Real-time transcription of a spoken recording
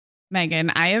Megan,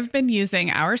 I have been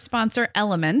using our sponsor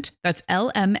Element, that's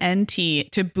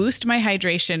LMNT, to boost my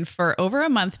hydration for over a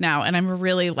month now, and I'm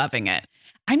really loving it.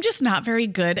 I'm just not very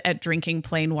good at drinking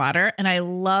plain water, and I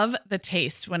love the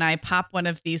taste when I pop one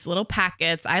of these little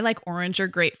packets. I like orange or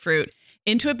grapefruit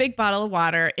into a big bottle of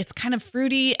water. It's kind of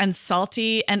fruity and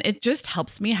salty, and it just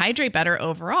helps me hydrate better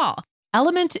overall.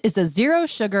 Element is a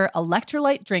zero-sugar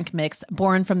electrolyte drink mix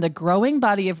born from the growing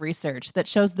body of research that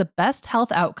shows the best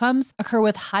health outcomes occur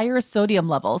with higher sodium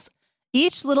levels.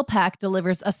 Each little pack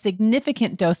delivers a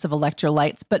significant dose of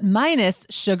electrolytes, but minus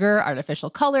sugar, artificial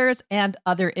colors, and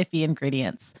other iffy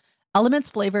ingredients. Element's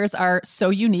flavors are so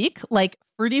unique, like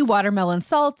fruity watermelon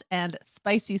salt and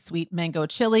spicy sweet mango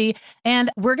chili. And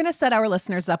we're going to set our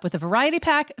listeners up with a variety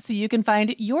pack so you can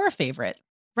find your favorite.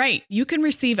 Right. You can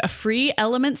receive a free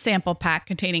Element sample pack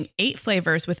containing 8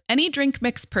 flavors with any drink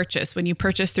mix purchase when you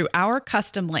purchase through our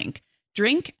custom link,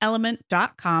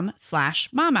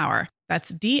 drinkelement.com/momhour.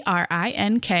 That's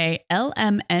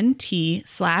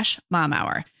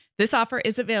DRINKLMNT/momhour. This offer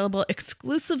is available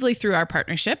exclusively through our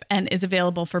partnership and is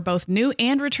available for both new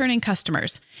and returning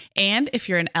customers. And if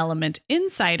you're an Element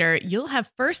insider, you'll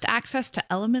have first access to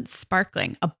Element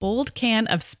Sparkling, a bold can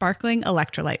of sparkling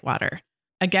electrolyte water.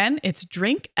 Again, it's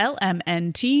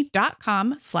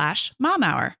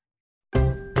drinklmnt.com/momhour.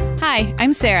 Hi,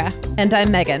 I'm Sarah. And I'm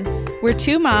Megan. We're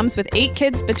 2 moms with 8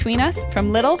 kids between us,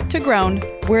 from little to grown.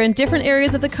 We're in different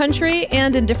areas of the country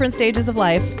and in different stages of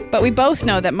life. But we both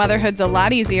know that motherhood's a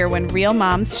lot easier when real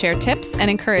moms share tips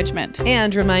and encouragement.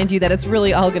 And remind you that it's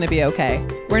really all going to be okay.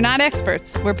 We're not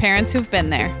experts. We're parents who've been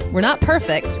there. We're not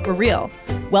perfect. We're real.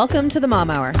 Welcome to the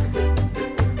Mom Hour.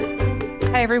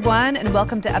 Hi, everyone, and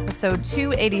welcome to episode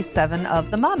 287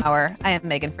 of the Mom Hour. I am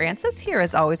Megan Francis, here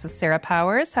as always with Sarah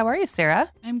Powers. How are you,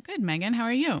 Sarah? I'm good, Megan. How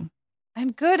are you?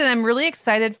 I'm good, and I'm really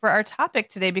excited for our topic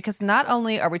today because not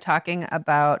only are we talking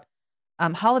about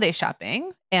holiday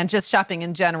shopping and just shopping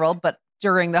in general, but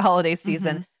during the holiday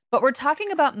season, but we're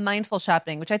talking about mindful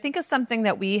shopping, which I think is something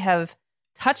that we have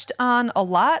touched on a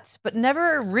lot, but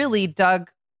never really dug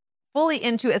fully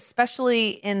into,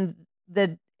 especially in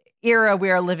the era we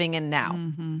are living in now,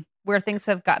 where things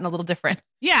have gotten a little different.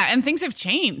 Yeah, and things have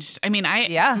changed. I mean,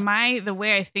 the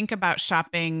way I think about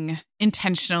shopping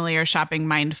intentionally or shopping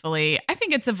mindfully, I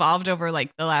think it's evolved over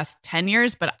like the last 10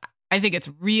 years, but I think it's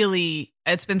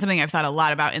been something I've thought a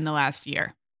lot about in the last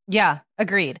year. Yeah,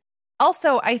 agreed.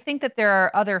 Also, I think that there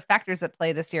are other factors at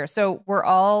play this year. So we're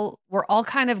all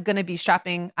kind of going to be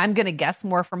shopping, I'm going to guess,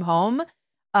 more from home.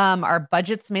 Our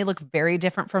budgets may look very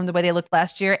different from the way they looked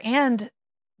last year, and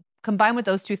combined with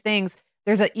those two things,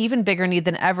 there's an even bigger need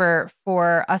than ever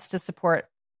for us to support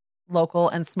local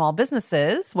and small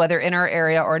businesses, whether in our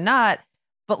area or not.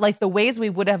 But like the ways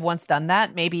we would have once done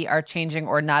that maybe are changing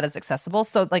or not as accessible.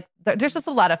 So like there's just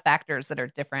a lot of factors that are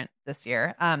different this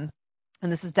year. And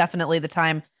this is definitely the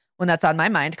time when that's on my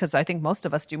mind, because I think most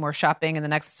of us do more shopping in the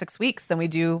next 6 weeks than we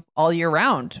do all year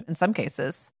round in some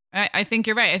cases. I think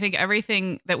you're right. I think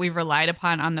everything that we've relied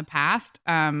upon on the past,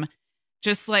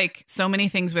 just like so many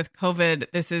things with COVID,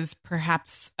 this is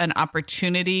perhaps an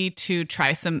opportunity to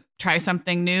try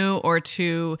something new, or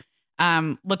to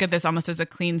look at this almost as a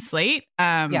clean slate.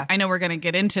 I know we're going to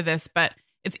get into this, but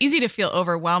it's easy to feel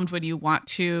overwhelmed when you want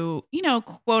to,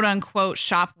 quote unquote,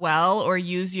 shop well or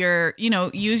use your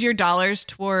dollars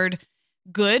toward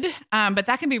good. But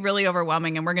that can be really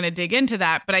overwhelming, and we're going to dig into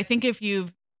that. But I think if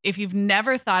you've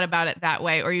never thought about it that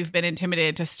way, or you've been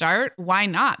intimidated to start, why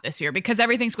not this year? Because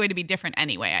everything's going to be different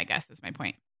anyway, I guess is my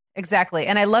point. Exactly.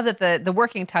 And I love that the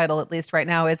working title, at least right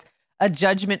now, is a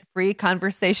judgment-free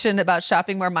conversation about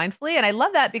shopping more mindfully. And I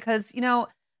love that because,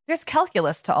 there's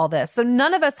calculus to all this. So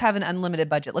none of us have an unlimited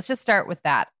budget. Let's just start with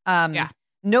that.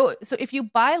 So if you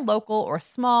buy local or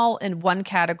small in one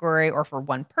category, or for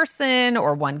one person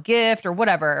or one gift or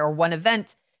whatever, or one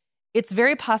event, it's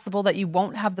very possible that you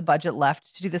won't have the budget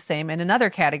left to do the same in another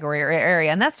category or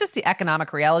area. And that's just the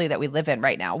economic reality that we live in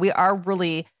right now. We are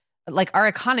really, our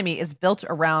economy is built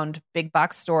around big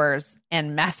box stores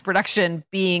and mass production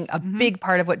being a big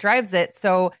part of what drives it.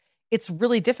 So it's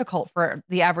really difficult for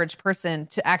the average person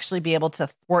to actually be able to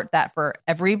thwart that for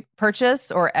every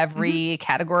purchase or every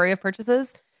category of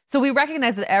purchases. So we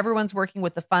recognize that everyone's working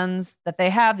with the funds that they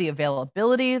have, the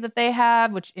availability that they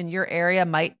have, which in your area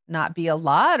might not be a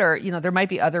lot, or, there might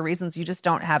be other reasons you just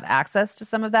don't have access to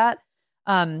some of that.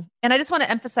 And I just want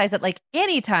to emphasize that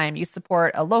anytime you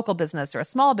support a local business or a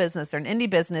small business or an indie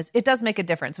business, it does make a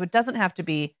difference. So it doesn't have to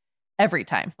be every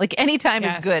time. Any time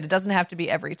is good. It doesn't have to be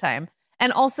every time.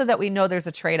 And also that we know there's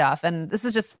a trade-off. And this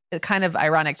is just kind of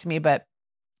ironic to me, but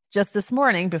just this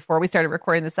morning before we started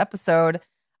recording this episode,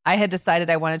 I had decided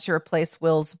I wanted to replace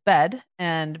Will's bed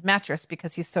and mattress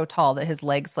because he's so tall that his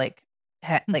legs like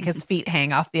his feet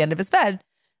hang off the end of his bed.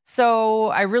 So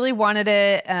I really wanted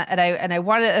it, and I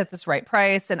wanted it at this right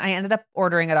price, and I ended up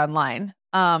ordering it online.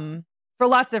 For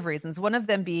lots of reasons. One of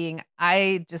them being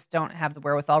I just don't have the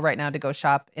wherewithal right now to go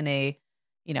shop in a,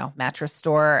 mattress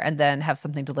store and then have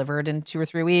something delivered in 2 or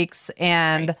 3 weeks.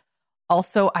 And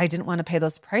also I didn't want to pay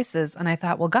those prices. And I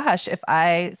thought, well, gosh, if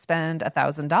I spend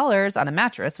 $1,000 on a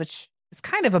mattress, which is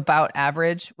kind of about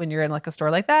average when you're in like a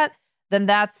store like that, then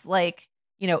that's like,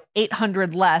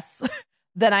 800 less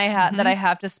than I have that I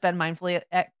have to spend mindfully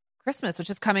at Christmas, which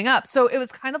is coming up. So it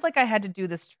was kind of like I had to do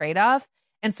this trade-off.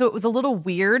 And so it was a little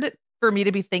weird for me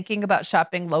to be thinking about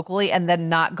shopping locally and then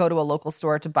not go to a local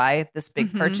store to buy this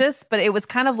big purchase. But it was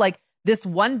kind of like this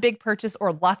one big purchase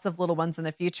or lots of little ones in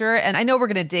the future. And I know we're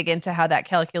going to dig into how that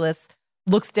calculus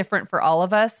looks different for all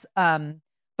of us.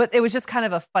 But it was just kind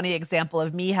of a funny example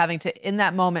of me having to, in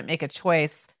that moment, make a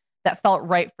choice that felt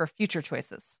right for future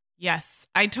choices. Yes,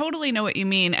 I totally know what you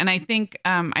mean. And I think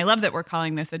I love that we're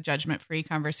calling this a judgment-free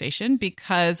conversation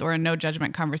or a no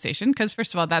judgment conversation, because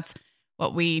first of all, that's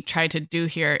what we try to do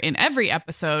here in every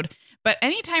episode. But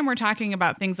anytime we're talking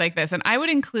about things like this, and I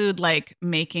would include like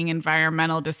making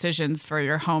environmental decisions for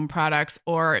your home products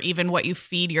or even what you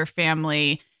feed your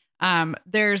family,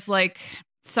 there's like,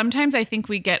 sometimes I think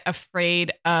we get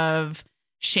afraid of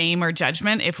shame or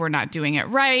judgment if we're not doing it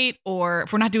right or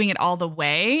if we're not doing it all the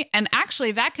way. And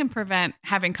actually that can prevent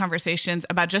having conversations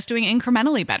about just doing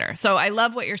incrementally better. So I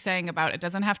love what you're saying about it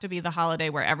doesn't have to be the holiday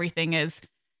where everything is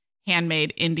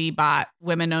handmade, indie bought,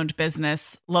 women-owned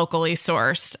business, locally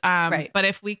sourced. But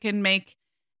if we can make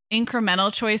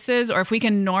incremental choices, or if we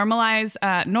can normalize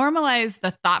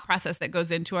the thought process that goes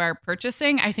into our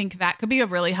purchasing, I think that could be a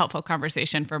really helpful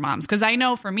conversation for moms. Because I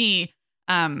know for me,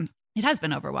 it has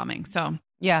been overwhelming. So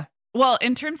yeah. Well,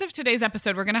 in terms of today's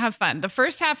episode, we're going to have fun. The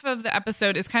first half of the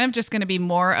episode is kind of just going to be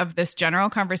more of this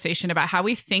general conversation about how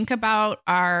we think about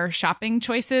our shopping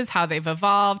choices, how they've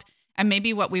evolved, and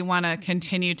maybe what we want to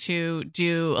continue to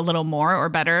do a little more or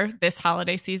better this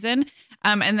holiday season.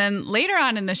 And then later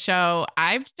on in the show,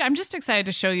 I'm just excited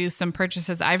to show you some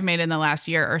purchases I've made in the last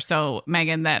year or so,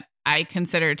 Megan, that I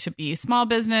consider to be small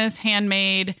business,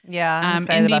 handmade,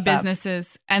 indie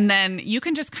businesses. And then you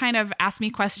can just kind of ask me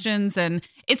questions. And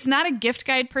it's not a gift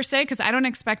guide per se, because I don't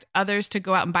expect others to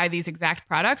go out and buy these exact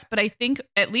products. But I think,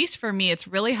 at least for me, it's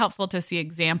really helpful to see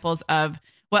examples of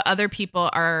what other people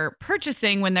are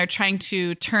purchasing when they're trying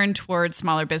to turn towards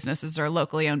smaller businesses or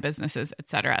locally owned businesses, et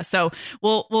cetera. So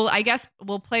we'll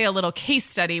play a little case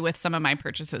study with some of my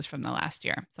purchases from the last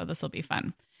year. So this will be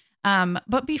fun.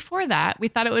 But before that, we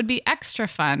thought it would be extra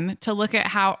fun to look at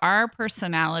how our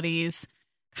personalities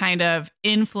kind of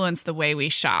influence the way we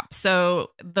shop. So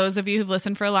those of you who've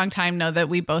listened for a long time know that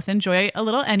we both enjoy a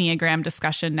little Enneagram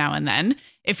discussion now and then.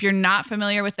 If you're not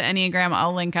familiar with the Enneagram,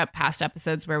 I'll link up past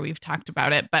episodes where we've talked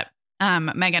about it. But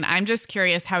Megan, I'm just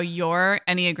curious how your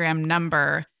Enneagram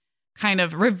number kind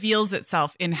of reveals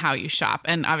itself in how you shop.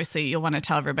 And obviously you'll want to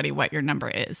tell everybody what your number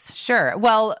is. Sure.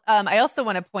 Well, I also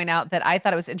want to point out that I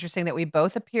thought it was interesting that we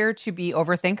both appear to be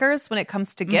overthinkers when it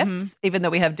comes to gifts, even though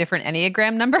we have different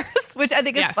Enneagram numbers, which I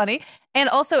think is funny. And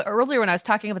also earlier when I was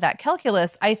talking about that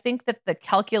calculus, I think that the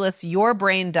calculus your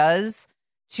brain does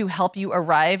to help you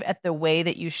arrive at the way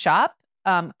that you shop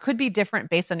could be different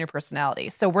based on your personality.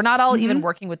 So we're not all even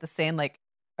working with the same like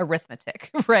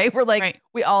arithmetic, right? We're like,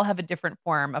 we all have a different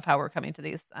form of how we're coming to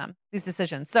these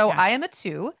decisions. So I am a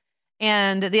 2,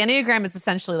 and the Enneagram is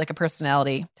essentially like a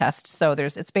personality test. So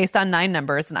it's based on 9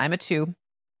 numbers, and I'm a 2,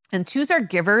 and 2s are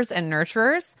givers and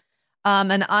nurturers.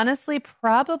 And honestly,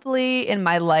 probably in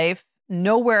my life,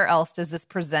 nowhere else does this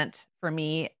present for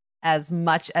me as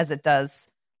much as it does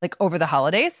like over the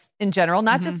holidays in general,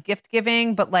 not just gift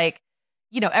giving, but like,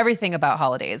 everything about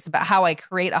holidays, about how I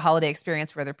create a holiday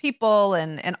experience for other people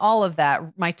and all of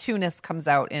that. My 2-ness comes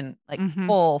out in like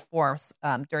full force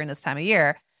during this time of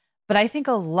year. But I think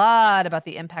a lot about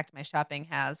the impact my shopping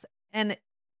has. And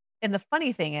the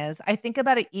funny thing is, I think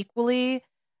about it equally,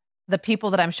 the people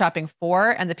that I'm shopping for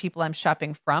and the people I'm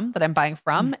shopping from, that I'm buying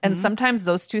from. And sometimes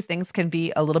those two things can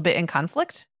be a little bit in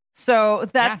conflict. So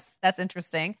that's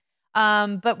interesting.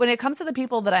 But when it comes to the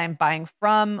people that I'm buying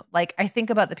from, like I think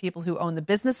about the people who own the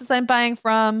businesses I'm buying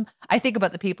from. I think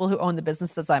about the people who own the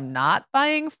businesses I'm not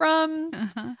buying from.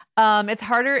 It's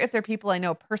harder if they're people I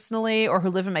know personally or who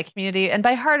live in my community. And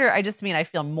by harder, I just mean I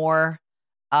feel more,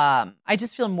 not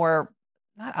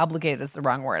obligated is the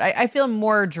wrong word. I feel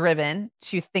more driven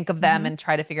to think of them and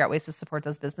try to figure out ways to support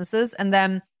those businesses. And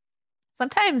then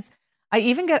sometimes I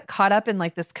even get caught up in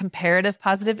like this comparative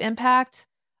positive impact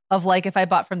of like, if I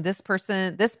bought from this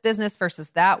person, this business versus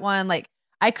that one, like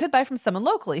I could buy from someone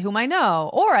locally whom I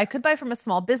know, or I could buy from a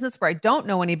small business where I don't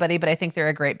know anybody, but I think they're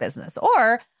a great business.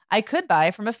 Or I could buy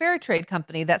from a fair trade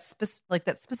company that's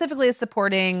that specifically is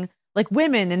supporting like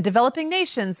women in developing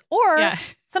nations. Or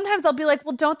sometimes I'll be like,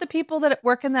 well, don't the people that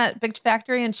work in that big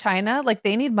factory in China, like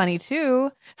they need money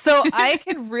too. So I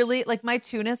can really like my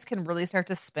tunis can really start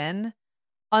to spin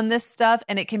on this stuff.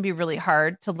 And it can be really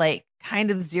hard to like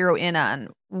kind of zero in on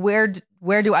where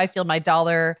do I feel my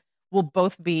dollar will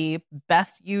both be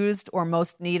best used or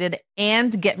most needed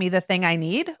and get me the thing I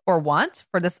need or want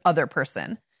for this other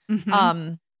person.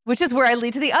 Which is where I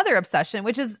lead to the other obsession,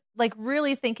 which is like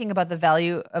really thinking about the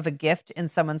value of a gift in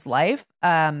someone's life.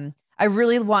 I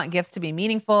really want gifts to be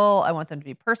meaningful. I want them to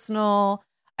be personal.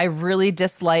 I really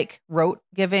dislike rote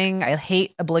giving. I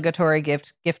hate obligatory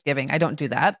gift giving. I don't do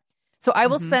that. So I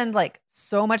will spend like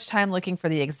so much time looking for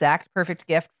the exact perfect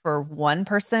gift for one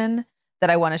person that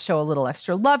I want to show a little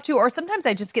extra love to. Or sometimes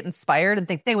I just get inspired and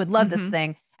think they would love this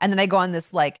thing. And then I go on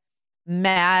this like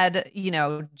mad,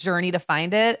 journey to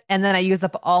find it. And then I use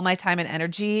up all my time and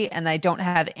energy and I don't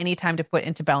have any time to put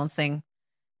into balancing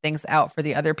things out for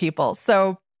the other people.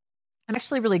 So I'm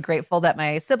actually really grateful that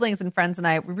my siblings and friends and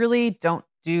I really don't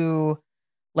do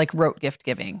like rote gift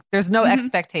giving. There's no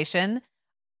expectation.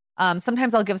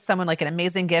 Sometimes I'll give someone like an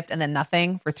amazing gift and then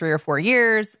nothing for 3 or 4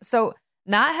 years. So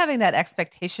not having that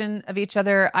expectation of each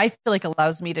other, I feel like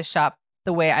allows me to shop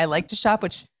the way I like to shop,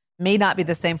 which may not be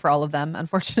the same for all of them,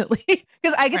 unfortunately,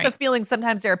 because I get the feeling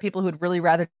sometimes there are people who'd really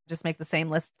rather just make the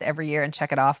same list every year and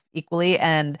check it off equally.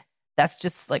 And that's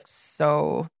just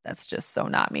so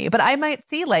not me. But I might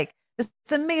see like this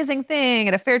amazing thing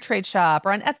at a fair trade shop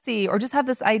or on Etsy, or just have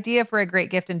this idea for a great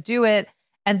gift and do it.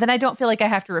 And then I don't feel like I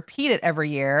have to repeat it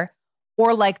every year.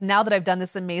 Or like now that I've done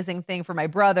this amazing thing for my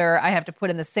brother, I have to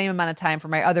put in the same amount of time for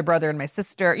my other brother and my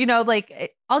sister.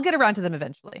 I'll get around to them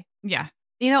eventually. Yeah.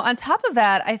 On top of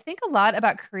that, I think a lot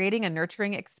about creating a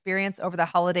nurturing experience over the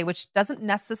holiday, which doesn't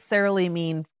necessarily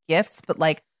mean gifts, but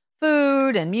like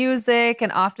food and music.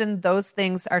 And often those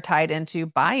things are tied into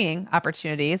buying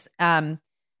opportunities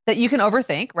that you can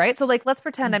overthink, right? So like, let's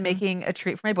pretend I'm making a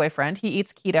treat for my boyfriend. He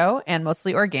eats keto and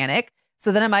mostly organic.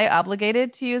 So then am I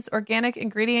obligated to use organic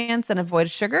ingredients and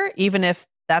avoid sugar, even if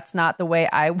that's not the way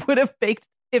I would have baked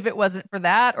if it wasn't for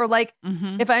that? Or like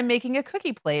if I'm making a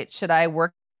cookie plate, should I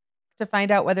work to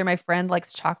find out whether my friend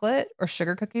likes chocolate or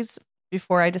sugar cookies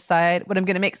before I decide what I'm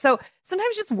going to make? So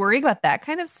sometimes just worrying about that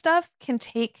kind of stuff can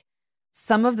take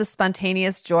some of the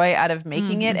spontaneous joy out of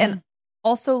making it, and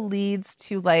also leads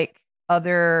to like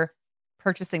other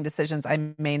purchasing decisions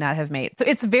I may not have made. So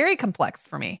it's very complex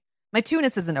for me. My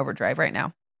tunis is in overdrive right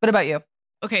now. What about you?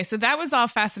 Okay, so that was all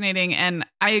fascinating. And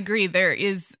I agree, there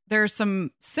are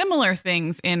some similar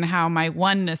things in how my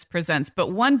oneness presents.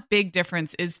 But one big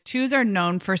difference is twos are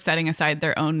known for setting aside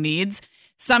their own needs,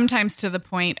 sometimes to the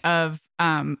point of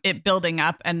it building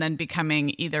up and then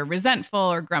becoming either resentful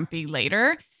or grumpy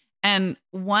later. And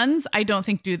ones, I don't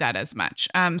think do that as much.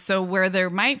 So where there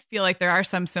might feel like there are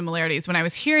some similarities, when I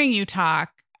was hearing you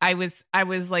talk, I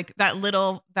was like that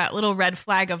little red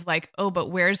flag of like, oh, but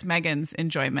where's Megan's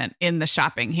enjoyment in the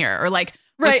shopping here? Or like,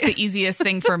 what's the easiest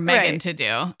thing for Megan to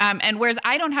do? And whereas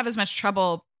I don't have as much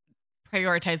trouble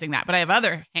prioritizing that, but I have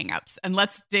other hangups, and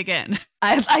let's dig in.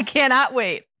 I cannot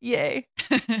wait. Yay.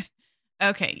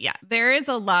 Okay. Yeah. There is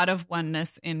a lot of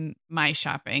oneness in my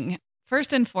shopping.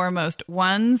 First and foremost,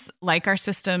 ones like our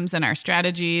systems and our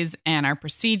strategies and our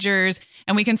procedures,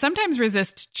 and we can sometimes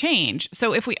resist change.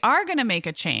 So if we are going to make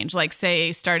a change, like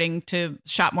say starting to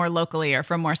shop more locally or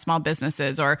from more small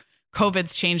businesses, or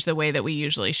COVID's changed the way that we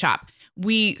usually shop,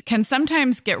 we can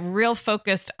sometimes get real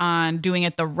focused on doing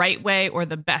it the right way or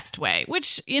the best way,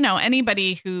 which,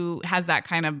 anybody who has that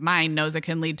kind of mind knows it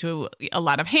can lead to a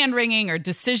lot of hand-wringing or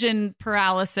decision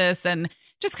paralysis and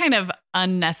just kind of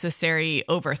unnecessary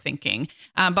overthinking.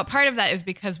 But part of that is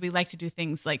because we like to do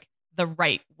things like the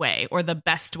right way or the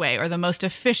best way or the most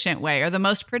efficient way or the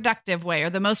most productive way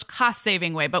or the most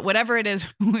cost-saving way. But whatever it is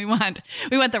we want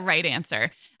the right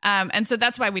answer. And so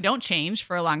that's why we don't change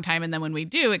for a long time. And then when we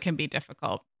do, it can be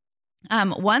difficult.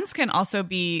 Ones can also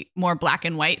be more black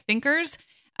and white thinkers,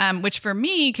 which for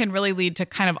me can really lead to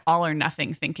kind of all or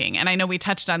nothing thinking. And I know we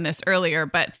touched on this earlier,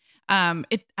 but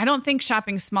I don't think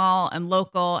shopping small and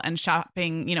local and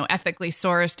shopping, ethically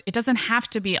sourced, it doesn't have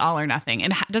to be all or nothing.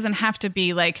 It doesn't have to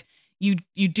be like you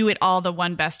do it all the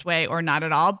one best way or not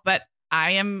at all. But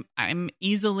I'm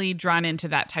easily drawn into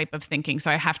that type of thinking.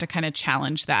 So I have to kind of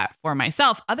challenge that for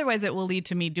myself. Otherwise, it will lead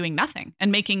to me doing nothing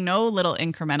and making no little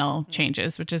incremental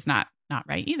changes, which is not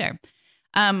right either.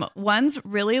 One's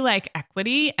really like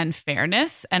equity and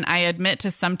fairness. And I admit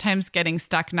to sometimes getting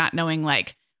stuck not knowing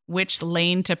like which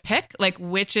lane to pick, like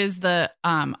which is the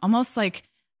almost like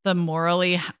the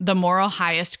moral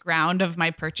highest ground of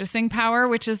my purchasing power,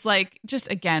 which is like just,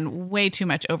 again, way too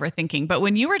much overthinking. But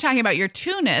when you were talking about your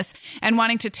two-ness and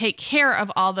wanting to take care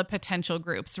of all the potential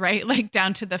groups, right? Like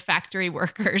down to the factory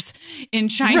workers in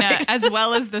China, right, as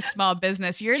well as the small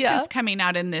business, yours is coming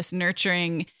out in this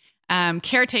nurturing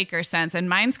caretaker sense. And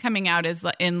mine's coming out is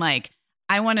in like,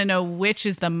 I want to know which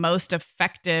is the most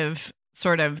effective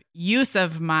sort of use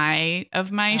of my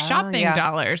shopping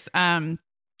dollars.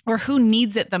 Or who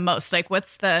needs it the most? Like,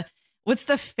 what's the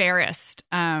fairest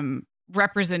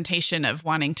representation of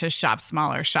wanting to shop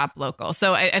smaller, shop local?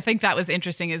 So I think that was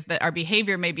interesting, is that our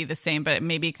behavior may be the same, but it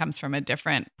maybe comes from a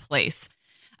different place.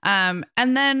 And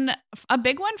then a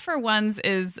big one for ones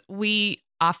is we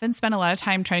often spend a lot of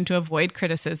time trying to avoid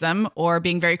criticism or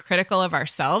being very critical of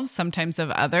ourselves, sometimes of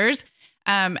others.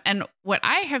 And what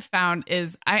I have found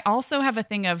is I also have a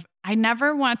thing of, I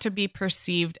never want to be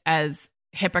perceived as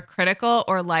hypocritical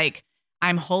or like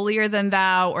I'm holier than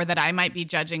thou, or that I might be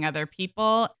judging other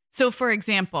people. So for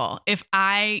example, if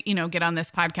I, get on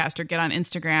this podcast or get on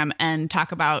Instagram and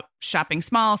talk about shopping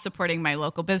small, supporting my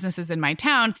local businesses in my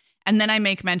town, and then I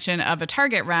make mention of a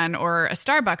Target run or a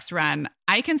Starbucks run,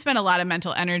 I can spend a lot of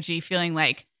mental energy feeling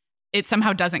like it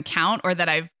somehow doesn't count, or that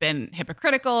I've been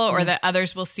hypocritical, or that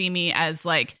others will see me as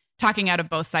like talking out of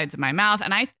both sides of my mouth.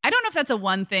 And I don't know if that's a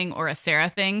one thing or a Sarah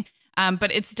thing.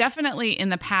 But it's definitely in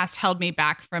the past held me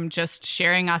back from just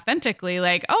sharing authentically,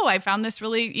 like, oh, I found this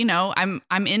really,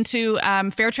 I'm into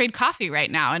fair trade coffee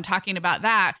right now, and talking about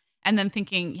that, and then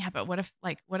thinking, yeah, but what if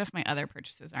my other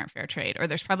purchases aren't fair trade, or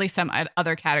there's probably some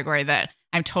other category that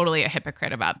I'm totally a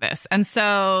hypocrite about this. And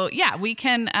so, yeah, we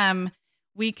can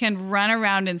run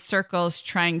around in circles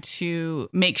trying to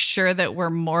make sure that we're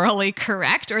morally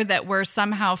correct, or that we're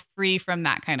somehow free from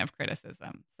that kind of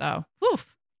criticism. So, whew.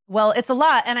 Well, it's a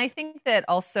lot. And I think that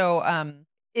also,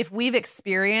 if we've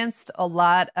experienced a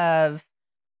lot of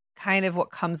kind of what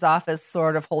comes off as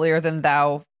sort of holier than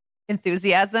thou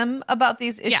enthusiasm about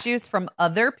these issues from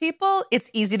other people, it's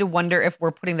easy to wonder if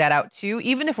we're putting that out too,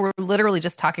 even if we're literally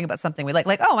just talking about something we like,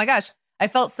 oh my gosh, I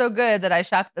felt so good that I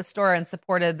shopped at the store and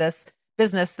supported this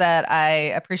business that I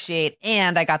appreciate,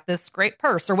 and I got this great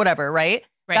purse or whatever, right?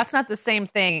 That's not the same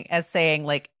thing as saying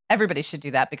like, everybody should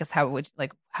do that, because how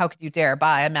could you dare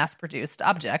buy a mass-produced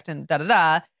object and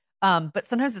da-da-da. But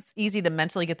sometimes it's easy to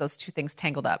mentally get those two things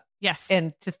tangled up. Yes.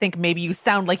 And to think maybe you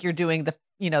sound like you're doing the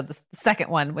second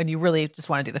one when you really just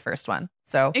want to do the first one.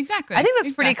 So exactly. I think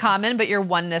that's pretty common, but your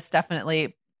oneness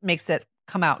definitely makes it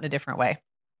come out in a different way.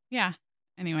 Yeah.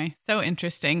 Anyway, so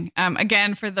interesting.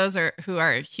 Again, for those who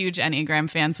are huge Enneagram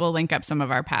fans, we'll link up some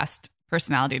of our past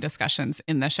personality discussions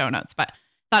in the show notes, but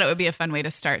thought it would be a fun way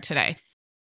to start today.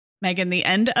 Megan, the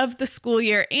end of the school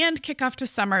year and kickoff to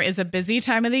summer is a busy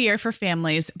time of the year for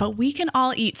families, but we can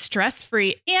all eat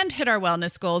stress-free and hit our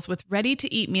wellness goals with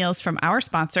ready-to-eat meals from our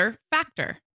sponsor,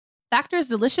 Factor. Factor's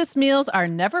delicious meals are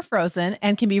never frozen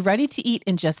and can be ready to eat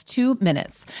in just 2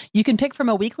 minutes. You can pick from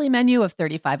a weekly menu of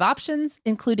 35 options,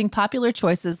 including popular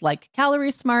choices like Calorie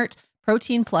Smart,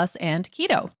 Protein Plus, and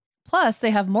Keto. Plus,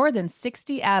 they have more than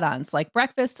 60 add-ons like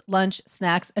breakfast, lunch,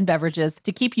 snacks, and beverages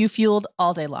to keep you fueled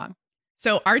all day long.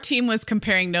 So our team was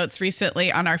comparing notes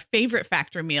recently on our favorite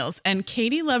Factor meals, and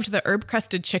Katie loved the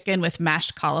herb-crusted chicken with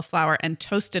mashed cauliflower and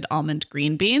toasted almond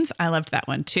green beans. I loved that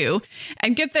one too.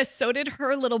 And get this, so did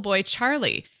her little boy,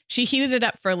 Charlie. She heated it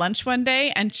up for lunch one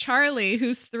day, and Charlie,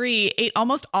 who's 3, ate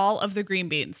almost all of the green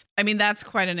beans. I mean, that's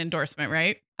quite an endorsement,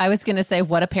 right? I was going to say,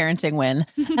 what a parenting win.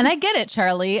 And I get it,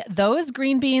 Charlie. Those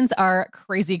green beans are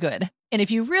crazy good. And if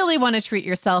you really want to treat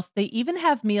yourself, they even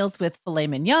have meals with filet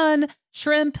mignon,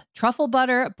 shrimp, truffle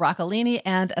butter, broccolini,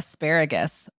 and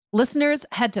asparagus. Listeners,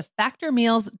 head to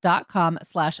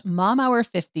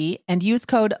factormeals.com/momhour50 and use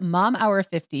code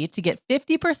momhour50 to get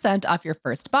 50% off your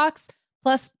first box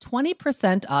plus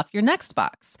 20% off your next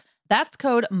box. That's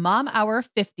code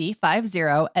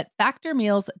momhour50 at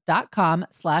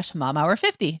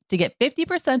factormeals.com/momhour50 to get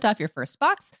 50% off your first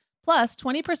box plus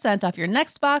 20% off your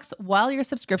next box while your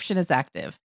subscription is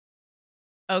active.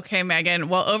 Okay, Megan.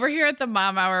 Well, over here at the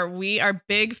Mom Hour, we are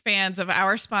big fans of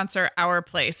our sponsor, Our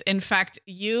Place. In fact,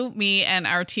 you, me, and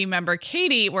our team member,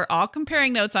 Katie, were all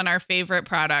comparing notes on our favorite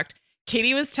product.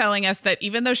 Katie was telling us that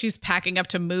even though she's packing up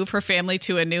to move her family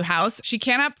to a new house, she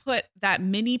cannot put that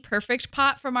mini perfect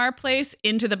pot from Our Place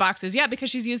into the boxes yet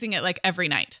because she's using it like every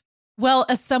night. Well,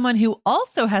 as someone who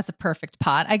also has a perfect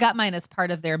pot, I got mine as part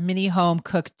of their mini home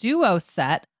cook duo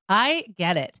set. I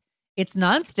get it. It's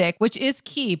nonstick, which is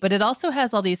key, but it also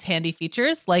has all these handy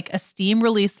features like a steam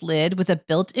release lid with a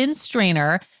built-in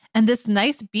strainer and this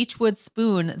nice beechwood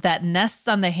spoon that nests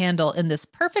on the handle in this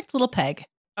perfect little peg.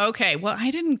 Okay, well,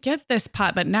 I didn't get this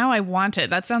pot, but now I want it.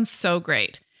 That sounds so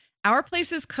great. Our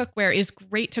Place's cookware is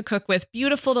great to cook with,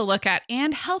 beautiful to look at,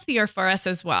 and healthier for us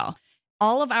as well.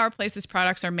 All of Our Place's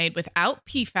products are made without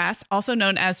PFAS, also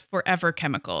known as forever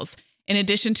chemicals. In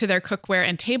addition to their cookware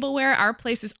and tableware, Our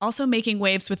Place is also making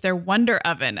waves with their Wonder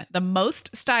Oven, the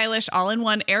most stylish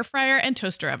all-in-one air fryer and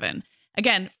toaster oven.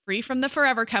 Again, free from the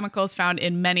forever chemicals found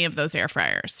in many of those air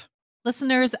fryers.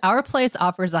 Listeners, Our Place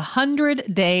offers a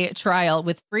 100-day trial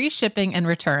with free shipping and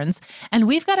returns, and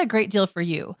we've got a great deal for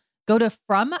you. Go to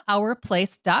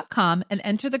FromOurPlace.com and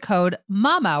enter the code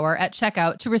MOMHOUR at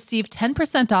checkout to receive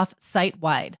 10% off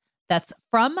site-wide. That's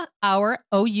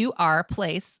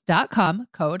FromOurPlace.com,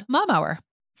 code MOMHOUR.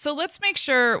 So let's make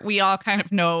sure we all kind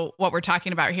of know what we're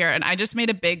talking about here. And I just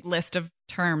made a big list of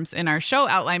terms in our show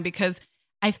outline because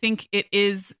I think it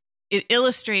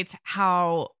illustrates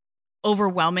how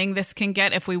overwhelming this can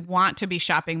get if we want to be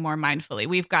shopping more mindfully.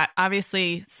 We've got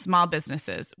obviously small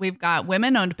businesses. We've got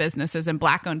women-owned businesses and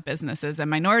Black-owned businesses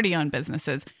and minority-owned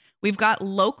businesses. We've got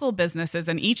local businesses,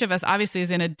 and each of us obviously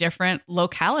is in a different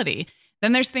locality.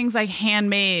 Then there's things like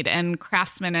handmade and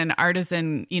craftsman and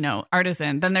artisan.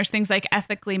 Then there's things like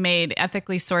ethically made,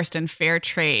 ethically sourced, and fair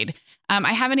trade.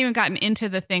 I haven't even gotten into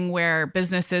the thing where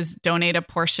businesses donate a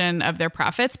portion of their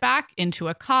profits back into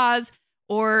a cause.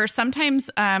 Or sometimes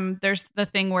there's the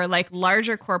thing where like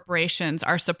larger corporations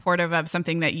are supportive of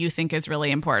something that you think is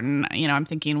really important. I'm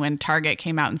thinking when Target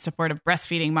came out in support of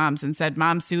breastfeeding moms and said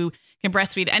moms who can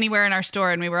breastfeed anywhere in our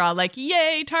store. And we were all like,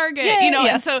 yay, Target, Yay,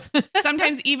 yes. And so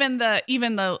sometimes even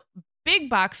the big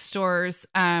box stores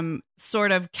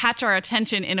sort of catch our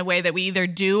attention in a way that we either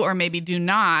do or maybe do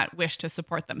not wish to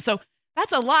support them. So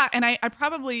that's a lot. And I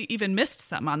probably even missed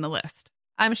some on the list.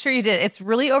 I'm sure you did. It's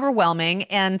really overwhelming.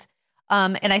 And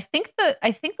I think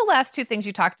the last two things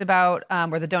you talked about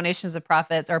were the donations of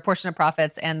profits or a portion of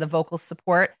profits and the vocal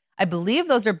support. I believe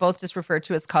those are both just referred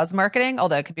to as cause marketing,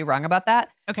 although I could be wrong about that.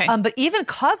 Okay. But even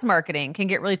cause marketing can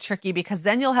get really tricky because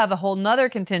then you'll have a whole nother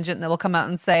contingent that will come out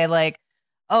and say like,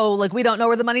 oh, like we don't know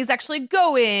where the money's actually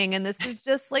going. And this is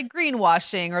just like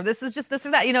greenwashing or this is just this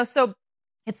or that, So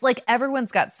it's like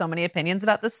everyone's got so many opinions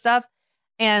about this stuff.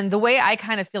 And the way I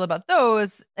kind of feel about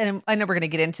those, and I know we're going to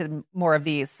get into more of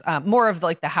these, more of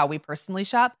like the how we personally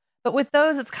shop. But with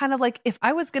those, it's kind of like if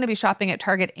I was going to be shopping at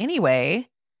Target anyway,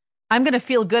 I'm going to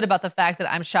feel good about the fact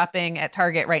that I'm shopping at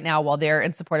Target right now while they're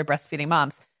in support of breastfeeding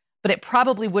moms. But it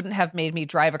probably wouldn't have made me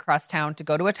drive across town to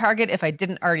go to a Target if I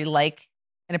didn't already like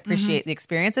and appreciate the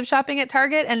experience of shopping at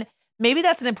Target. And maybe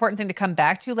that's an important thing to come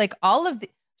back to. Like all of the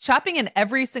shopping in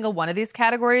every single one of these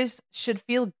categories should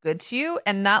feel good to you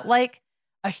and not like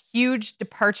a huge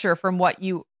departure from what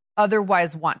you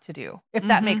otherwise want to do, if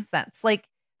that makes sense. Like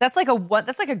that's like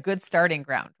a good starting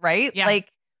ground, right? Yeah.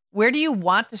 Like where do you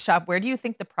want to shop? Where do you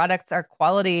think the products are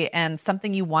quality and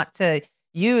something you want to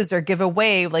use or give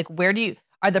away? Like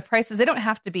are the prices, they don't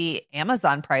have to be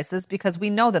Amazon prices because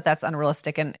we know that that's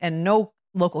unrealistic and no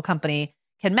local company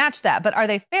can match that, but are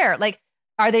they fair? Like,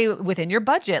 are they within your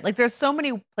budget? Like there's so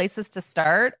many places to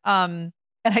start. And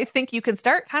I think you can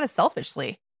start kind of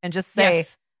selfishly and just say,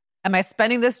 yes. Am I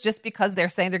spending this just because they're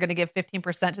saying they're going to give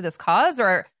 15% to this cause?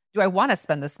 Or do I want to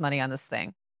spend this money on this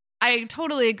thing? I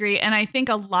totally agree. And I think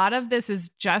a lot of this is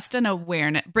just an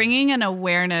awareness, bringing an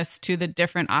awareness to the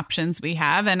different options we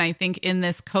have. And I think in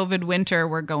this COVID winter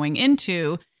we're going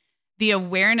into, the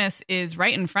awareness is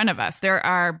right in front of us. There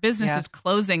are businesses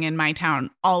closing in my town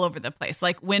all over the place,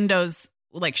 like windows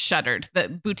like shuttered, the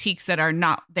boutiques that are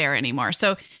not there anymore.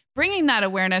 So bringing that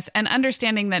awareness and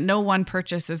understanding that no one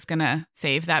purchase is going to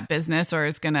save that business or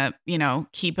is going to,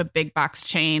 keep a big box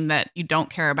chain that you don't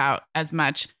care about as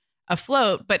much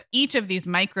afloat. But each of these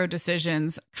micro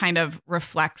decisions kind of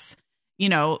reflects,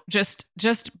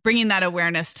 just bringing that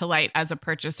awareness to light as a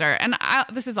purchaser. And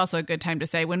this is also a good time to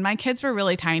say, when my kids were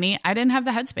really tiny, I didn't have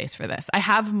the headspace for this. I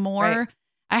have more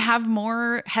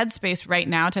headspace right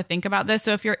now to think about this.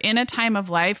 So if you're in a time of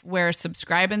life where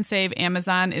Subscribe and Save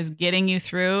Amazon is getting you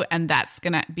through, and that's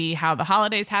going to be how the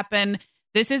holidays happen,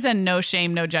 this is a no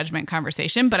shame, no judgment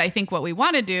conversation. But I think what we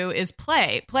want to do is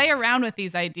play around with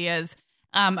these ideas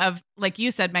of, like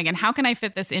you said, Megan, how can I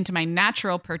fit this into my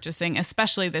natural purchasing,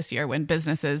 especially this year when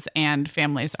businesses and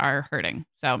families are hurting?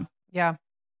 So yeah.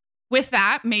 With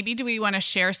that, maybe do we want to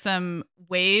share some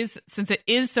ways, since it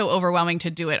is so overwhelming to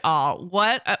do it all?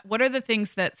 What are the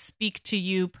things that speak to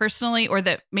you personally, or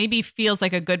that maybe feels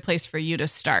like a good place for you to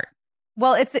start?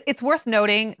 Well, it's worth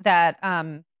noting that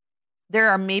there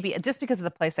are maybe, just because of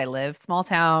the place I live, small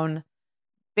town,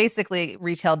 basically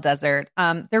retail desert,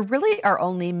 there really are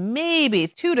only maybe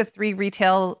 2 to 3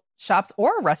 retail shops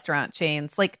or restaurant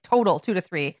chains, like total 2 to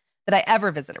 3 that I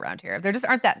ever visit around here. There just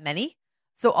aren't that many.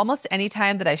 So almost any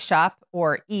time that I shop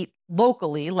or eat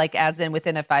locally, like as in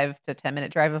within a 5 to 10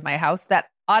 minute drive of my house, that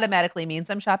automatically means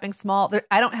I'm shopping small.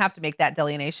 I don't have to make that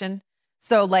delineation.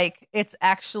 So like, it's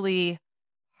actually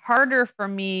harder for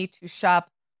me to shop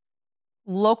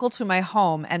local to my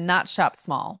home and not shop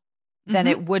small than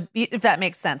it would be, if that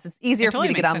makes sense. It's easier for me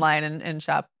to get online and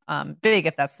shop big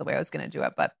if that's the way I was going to do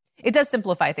it. But it does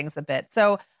simplify things a bit.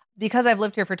 So because I've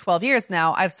lived here for 12 years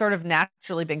now, I've sort of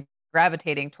naturally been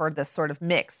gravitating toward this sort of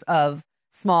mix of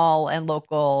small and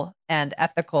local and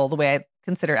ethical, the way I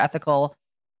consider ethical,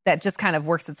 that just kind of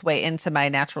works its way into my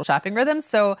natural shopping rhythm.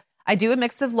 So I do a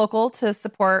mix of local to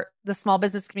support the small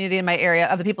business community in my area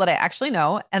of the people that I actually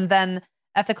know, and then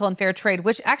ethical and fair trade,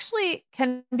 which actually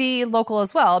can be local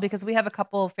as well, because we have a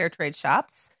couple of fair trade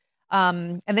shops.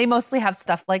 And they mostly have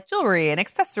stuff like jewelry and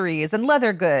accessories and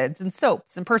leather goods and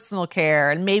soaps and personal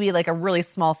care and maybe like a really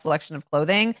small selection of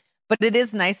clothing. But it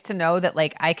is nice to know that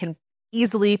like I can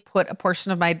easily put a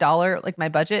portion of my dollar, like my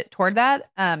budget, toward that.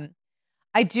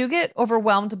 I do get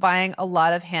overwhelmed buying a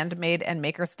lot of handmade and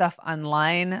maker stuff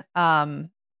online. And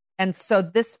so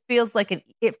this feels like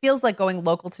it feels like going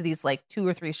local to these like 2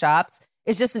 or 3 shops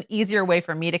is just an easier way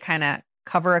for me to kind of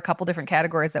cover a couple different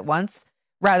categories at once,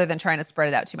 rather than trying to spread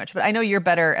it out too much. But I know you're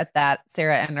better at that,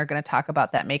 Sarah, and are going to talk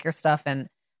about that maker stuff and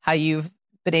how you've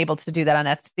been able to do that on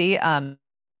Etsy.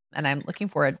 And I'm looking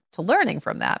forward to learning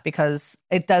from that, because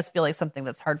it does feel like something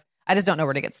that's hard. I just don't know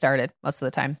where to get started most of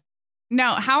the time.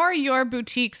 Now, how are your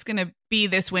boutiques going to be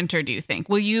this winter, do you think?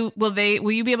 Will you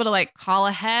be able to like call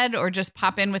ahead or just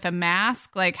pop in with a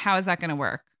mask? Like, how is that going to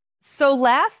work? So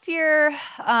last year,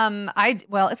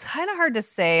 it's kind of hard to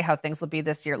say how things will be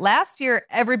this year. Last year,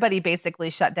 everybody basically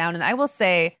shut down. And I will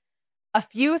say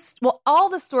all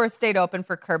the stores stayed open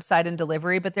for curbside and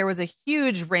delivery, but there was a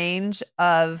huge range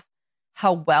of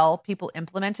how well people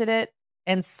implemented it.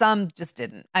 And some just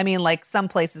didn't. I mean, like some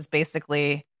places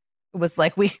basically it was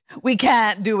like, we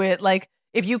can't do it. Like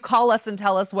if you call us and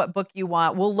tell us what book you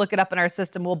want, we'll look it up in our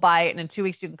system, we'll buy it. And in 2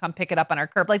 weeks, you can come pick it up on our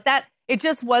curb. Like that, it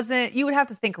just wasn't, you would have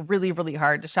to think really, really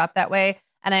hard to shop that way.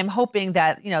 And I'm hoping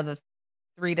that, the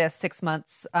 3 to 6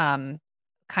 months kind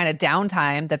of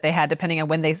downtime that they had, depending on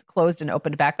when they closed and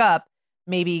opened back up,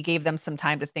 maybe gave them some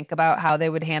time to think about how they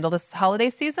would handle this holiday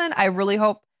season. I really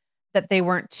hope that they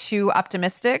weren't too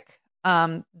optimistic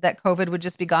that COVID would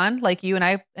just be gone, like you and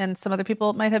I and some other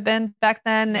people might have been back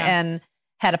then, and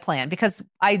had a plan, because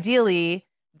ideally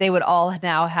they would all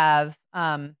now have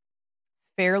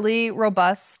fairly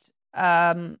robust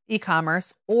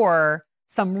e-commerce or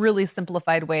some really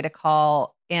simplified way to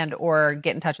call and or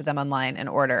get in touch with them online and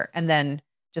order, and then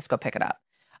just go pick it up.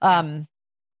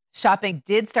 Shopping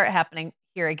did start happening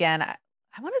here again.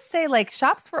 I want to say like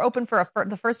shops were open for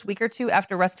the first week or two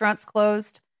after restaurants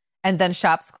closed, and then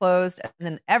shops closed, and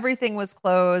then everything was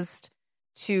closed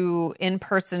to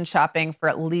in-person shopping for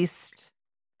at least,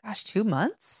 2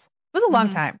 months. It was a long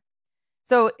time.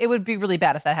 So it would be really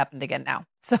bad if that happened again now.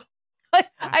 So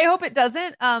I hope it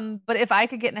doesn't. But if I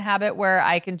could get in a habit where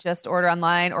I can just order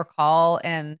online or call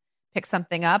and pick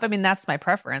something up, I mean, that's my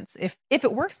preference. If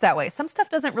it works that way. Some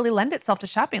stuff doesn't really lend itself to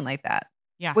shopping like that.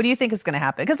 Yeah. What do you think is going to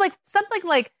happen? Because like something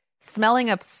like smelling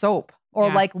up soap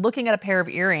or like looking at a pair of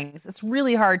earrings, it's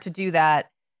really hard to do that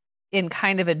in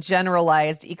kind of a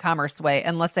generalized e-commerce way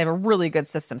unless they have a really good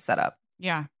system set up.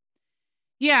 Yeah.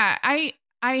 Yeah.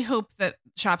 I hope that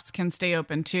shops can stay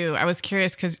open too. I was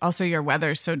curious because also your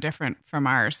weather's so different from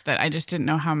ours that I just didn't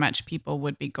know how much people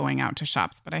would be going out to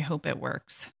shops, but I hope it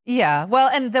works. Yeah. Well,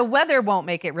 and the weather won't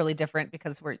make it really different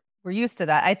because we're used to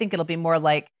that. I think it'll be more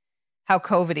like how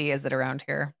COVID-y is it around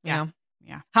here, you know?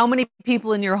 Yeah. How many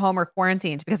people in your home are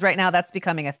quarantined? Because right now that's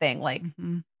becoming a thing. Like,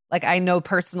 like I know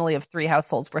personally of 3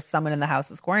 households where someone in the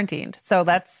house is quarantined. So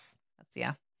that's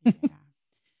yeah.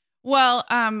 Well,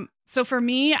 so for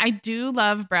me, I do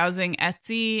love browsing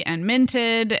Etsy and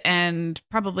Minted and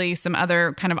probably some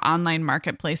other kind of online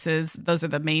marketplaces. Those are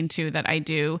the main 2 that I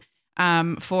do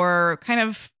for kind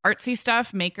of artsy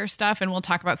stuff, maker stuff. And we'll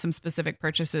talk about some specific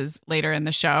purchases later in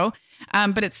the show.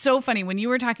 But it's so funny when you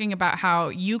were talking about how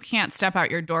you can't step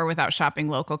out your door without shopping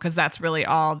local, because that's really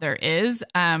all there is.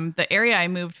 The area I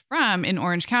moved from in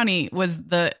Orange County was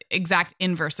the exact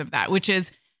inverse of that, which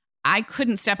is I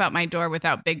couldn't step out my door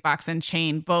without big box and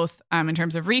chain, both in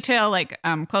terms of retail, like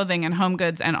clothing and home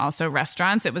goods, and also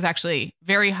restaurants. It was actually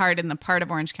very hard in the part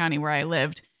of Orange County where I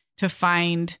lived to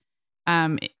find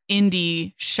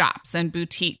indie shops and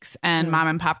boutiques and mom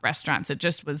and pop restaurants. It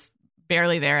just was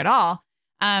barely there at all.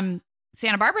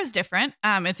 Santa Barbara is different.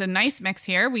 It's a nice mix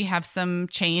here. We have some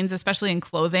chains, especially in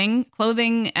clothing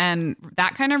and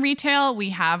that kind of retail. We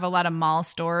have a lot of mall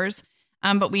stores,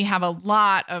 but we have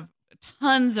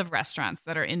tons of restaurants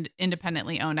that are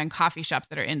independently owned and coffee shops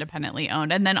that are independently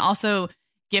owned. And then also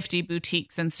gifty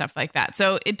boutiques and stuff like that.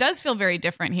 So it does feel very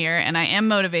different here. And I am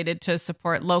motivated to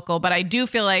support local, but I do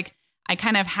feel like I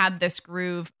kind of had this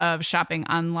groove of shopping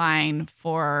online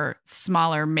for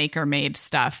smaller maker-made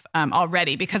stuff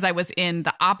already because I was in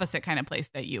the opposite kind of place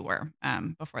that you were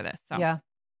before this. So, yeah.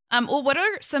 Well, what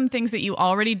are some things that you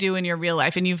already do in your real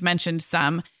life? And you've mentioned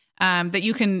some that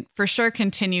you can for sure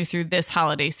continue through this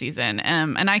holiday season.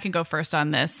 And I can go first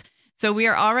on this. So we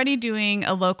are already doing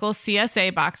a local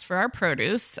CSA box for our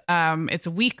produce. It's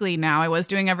weekly now. I was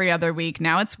doing every other week.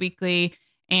 Now it's weekly.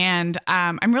 And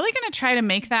I'm really going to try to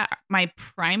make that my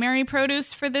primary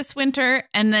produce for this winter.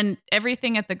 And then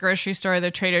everything at the grocery store,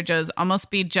 the Trader Joe's, almost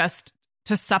be just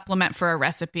to supplement for a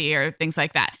recipe or things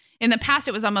like that. In the past,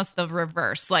 it was almost the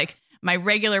reverse. Like my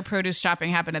regular produce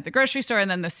shopping happened at the grocery store. And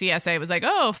then the CSA was like,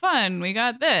 oh, fun, we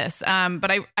got this.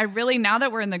 But I really, now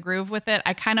that we're in the groove with it,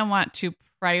 I kind of want to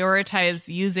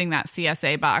prioritize using that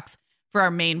CSA box for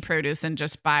our main produce and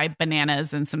just buy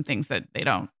bananas and some things that they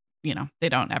don't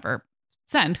ever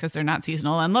send because they're not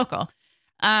seasonal and local.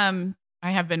 I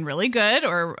have been really good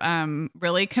or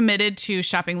really committed to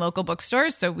shopping local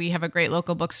bookstores. So we have a great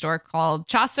local bookstore called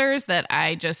Chaucer's that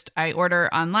I order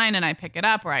online and I pick it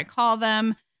up or I call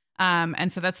them.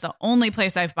 And so that's the only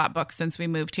place I've bought books since we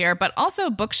moved here. But also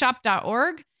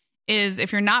bookshop.org is,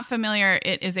 if you're not familiar,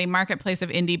 it is a marketplace of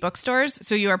indie bookstores.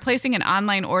 So you are placing an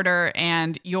online order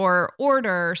and your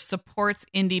order supports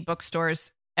indie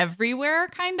bookstores everywhere,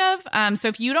 kind of. So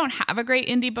if you don't have a great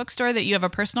indie bookstore that you have a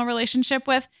personal relationship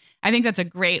with, I think that's a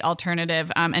great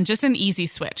alternative and just an easy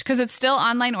switch because it's still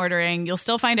online ordering. You'll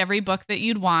still find every book that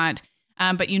you'd want,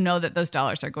 but you know that those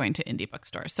dollars are going to indie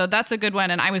bookstores. So that's a good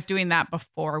one. And I was doing that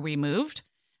before we moved.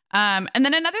 And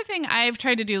then another thing I've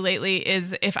tried to do lately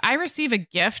is if I receive a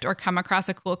gift or come across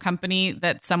a cool company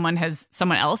that someone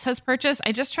else has purchased,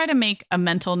 I just try to make a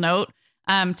mental note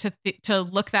to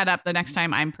look that up the next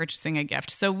time I'm purchasing a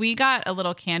gift. So we got a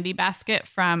little candy basket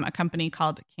from a company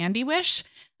called Candy Wish.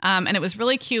 And it was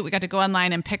really cute. We got to go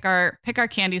online and pick our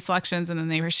candy selections, and then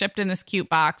they were shipped in this cute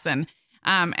box. And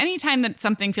anytime that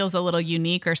something feels a little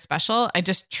unique or special, I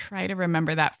just try to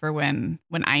remember that for when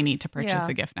I need to purchase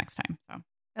a gift next time. So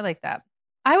I like that.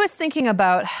 I was thinking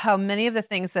about how many of the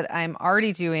things that I'm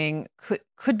already doing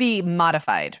could be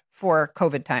modified for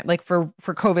COVID time, like for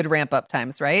COVID ramp up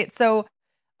times, right? So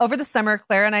over the summer,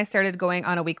 Claire and I started going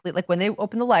on a weekly, like when they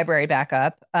opened the library back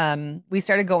up, we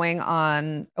started going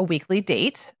on a weekly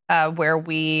date where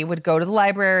we would go to the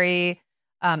library.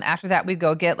 After that, we'd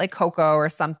go get like cocoa or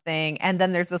something. And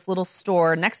then there's this little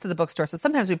store next to the bookstore. So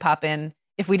sometimes we'd pop in.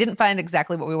 If we didn't find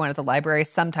exactly what we wanted at the library,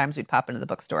 sometimes we'd pop into the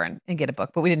bookstore and get a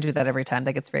book. But we didn't do that every time.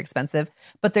 That gets very expensive.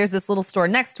 But there's this little store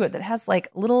next to it that has like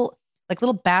little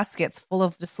baskets full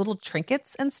of just little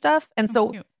trinkets and stuff. And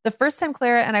so the first time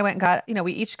Clara and I went and got,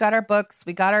 we each got our books.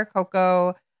 We got our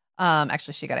cocoa.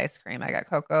 Actually, she got ice cream. I got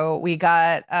cocoa. We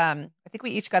got, I think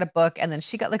we each got a book. And then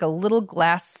she got like a little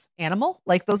glass animal,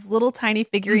 like those little tiny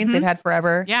figurines they've had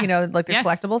forever, like they're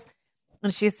collectibles.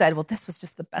 And she said, well, this was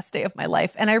just the best day of my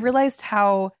life. And I realized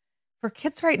how for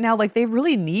kids right now, like they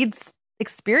really need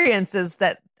experiences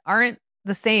that aren't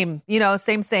the same,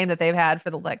 same that they've had for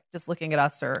the, like just looking at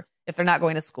us or if they're not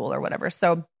going to school or whatever.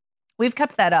 So we've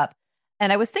kept that up.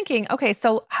 And I was thinking, okay,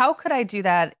 so how could I do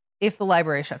that if the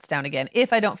library shuts down again,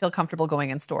 if I don't feel comfortable going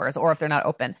in stores or if they're not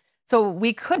open? So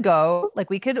we could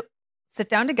we could sit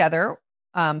down together,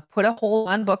 put a hold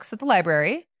on books at the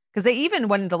library. Because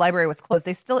when the library was closed,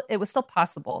 it was still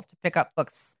possible to pick up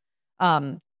books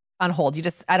on hold.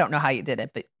 I don't know how you did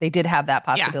it, but they did have that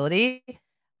possibility.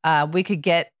 Yeah. We could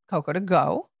get Coco to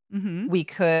go. Mm-hmm. We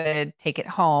could take it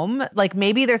home. Like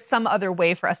maybe there's some other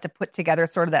way for us to put together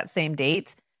sort of that same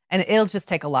date. And it'll just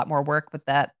take a lot more work with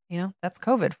that. That's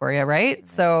COVID for you, right? Mm-hmm.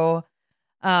 So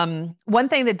one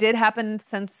thing that did happen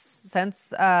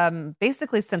since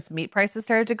meat prices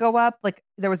started to go up, like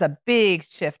there was a big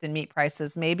shift in meat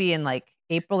prices, maybe in like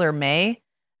April or May.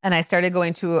 And I started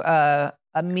going to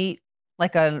a meat,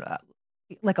 like a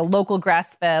local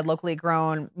grass-fed, locally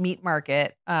grown meat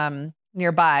market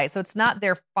nearby. So it's not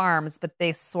their farms, but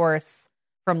they source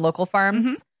from local farms.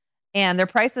 Mm-hmm. And their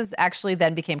prices actually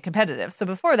then became competitive. So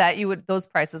before that, those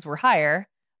prices were higher.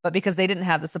 But because they didn't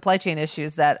have the supply chain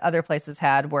issues that other places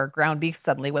had where ground beef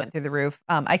suddenly went through the roof,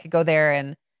 I could go there.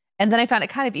 And then I found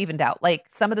it kind of evened out. Like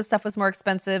some of the stuff was more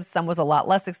expensive. Some was a lot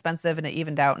less expensive and it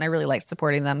evened out. And I really liked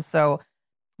supporting them. So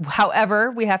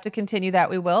however we have to continue that,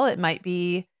 we will. It might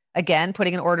be, again,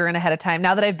 putting an order in ahead of time.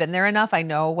 Now that I've been there enough, I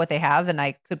know what they have and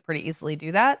I could pretty easily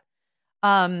do that.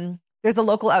 There's a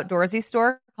local outdoorsy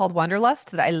store called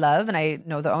Wanderlust that I love, and I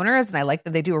know the owners, and I like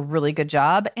that they do a really good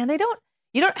job. And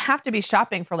you don't have to be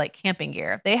shopping for like camping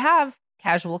gear. They have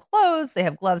casual clothes, they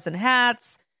have gloves and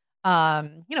hats,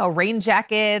 rain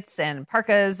jackets and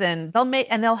parkas, and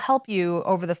they'll help you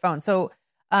over the phone. So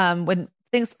when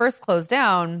things first closed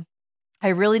down, I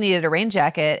really needed a rain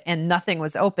jacket and nothing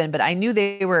was open, but I knew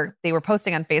they were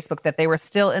posting on Facebook that they were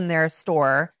still in their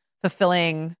store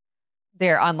fulfilling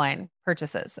their online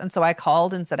purchases. And so I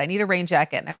called and said, I need a rain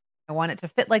jacket and I want it to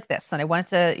fit like this. And I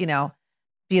want it to,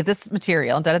 be this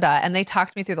material and And they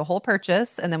talked me through the whole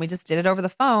purchase. And then we just did it over the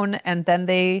phone. And then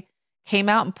they came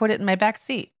out and put it in my back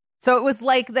seat. So it was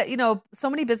like that, so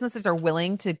many businesses are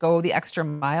willing to go the extra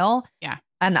mile. Yeah.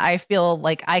 And I feel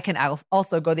like I can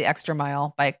also go the extra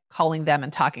mile by calling them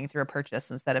and talking through a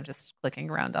purchase instead of just clicking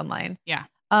around online. Yeah.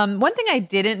 One thing I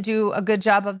didn't do a good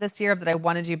job of this year that I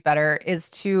want to do better is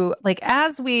to, like,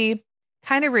 as we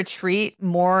kind of retreat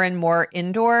more and more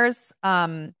indoors,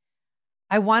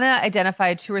 I want to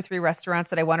identify 2 or 3 restaurants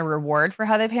that I want to reward for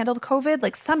how they've handled COVID.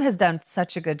 Like, some has done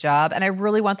such a good job and I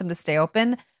really want them to stay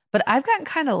open, but I've gotten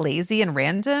kind of lazy and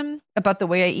random about the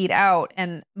way I eat out.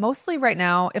 And mostly right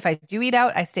now, if I do eat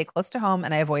out, I stay close to home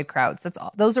and I avoid crowds.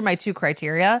 Those are my 2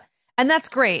 criteria. And that's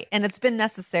great. And it's been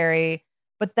necessary.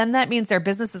 But then that means there are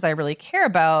businesses I really care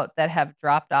about that have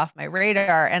dropped off my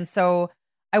radar. And so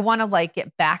I want to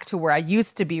get back to where I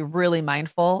used to be really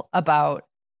mindful about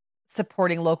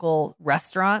supporting local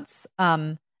restaurants.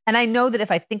 And I know that if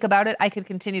I think about it, I could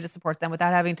continue to support them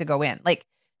without having to go in. Like,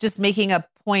 just making a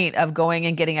point of going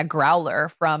and getting a growler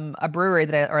from a brewery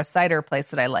or a cider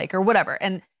place that I like or whatever.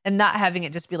 And not having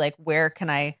it just be like, where can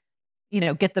I,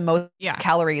 get the most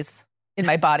calories in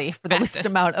my body for the least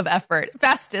amount of effort.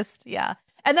 Fastest. Yeah.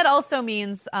 And that also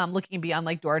means looking beyond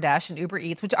like DoorDash and Uber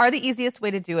Eats, which are the easiest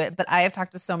way to do it. But I have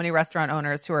talked to so many restaurant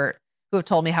owners who have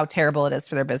told me how terrible it is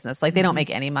for their business. Like, they don't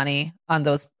make any money on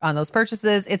those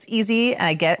purchases. It's easy, and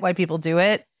I get why people do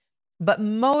it. But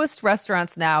most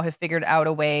restaurants now have figured out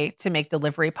a way to make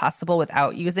delivery possible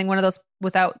without using one of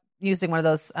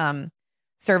those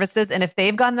services. And if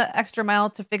they've gone the extra mile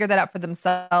to figure that out for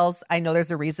themselves, I know there's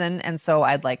a reason. And so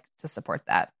I'd like to support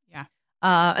that. Yeah.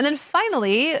 And then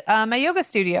finally, my yoga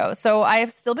studio. So I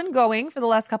have still been going for the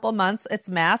last couple of months. It's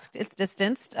masked, it's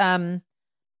distanced.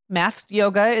 Masked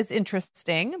yoga is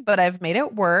interesting, but I've made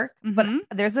it work. Mm-hmm.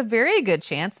 But there's a very good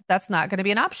chance that's not going to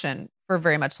be an option for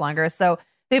very much longer. So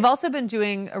they've also been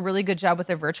doing a really good job with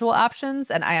their virtual options.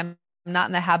 And I am not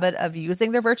in the habit of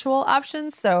using their virtual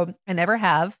options, so I never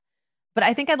have. But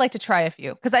I think I'd like to try a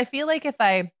few, because I feel like if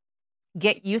I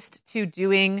get used to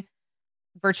doing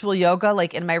virtual yoga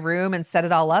like in my room and set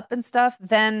it all up and stuff,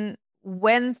 then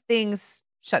when things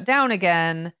shut down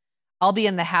again, I'll be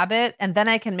in the habit, and then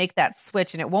I can make that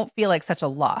switch and it won't feel like such a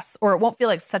loss, or it won't feel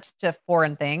like such a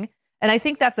foreign thing. And I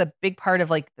think that's a big part of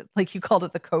like you called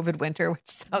it the COVID winter, which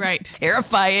sounds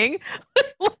terrifying,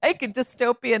 like a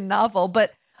dystopian novel.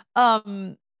 But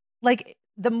like,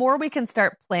 the more we can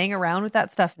start playing around with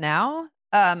that stuff now,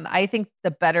 I think the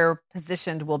better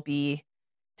positioned we'll be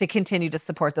to continue to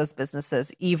support those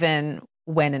businesses, even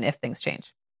when and if things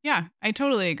change. Yeah, I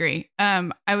totally agree.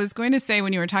 I was going to say,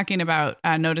 when you were talking about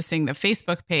noticing the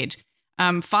Facebook page,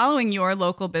 following your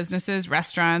local businesses,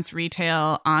 restaurants,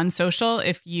 retail on social,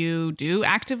 if you do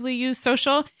actively use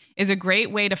social, is a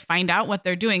great way to find out what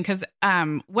they're doing, because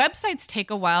websites take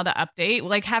a while to update.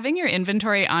 Like, having your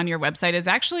inventory on your website is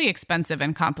actually expensive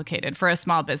and complicated for a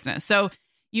small business. So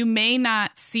you may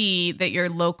not see that your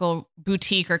local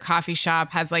boutique or coffee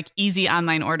shop has like easy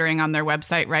online ordering on their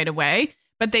website right away,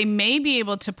 but they may be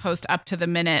able to post up to the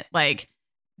minute, like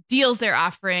deals they're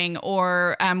offering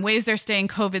or ways they're staying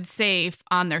COVID safe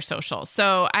on their social.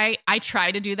 So I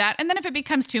try to do that. And then if it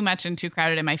becomes too much and too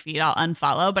crowded in my feed, I'll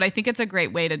unfollow. But I think it's a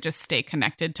great way to just stay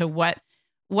connected to what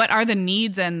are the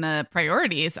needs and the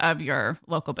priorities of your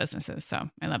local businesses. So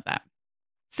I love that.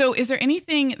 So is there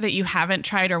anything that you haven't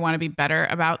tried or want to be better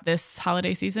about this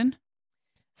holiday season?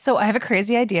 So I have a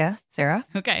crazy idea, Sarah.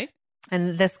 Okay.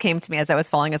 And this came to me as I was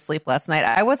falling asleep last night.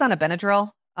 I was on a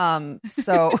Benadryl.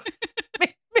 So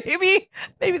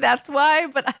maybe that's why,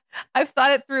 but I've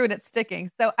thought it through and it's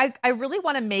sticking. So I really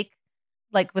want to make,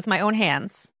 like, with my own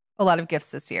hands, a lot of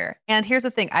gifts this year. And here's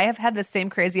the thing. I have had the same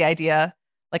crazy idea,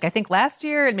 like, I think last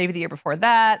year and maybe the year before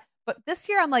that. But this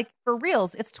year I'm like, for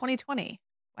reals, it's 2020.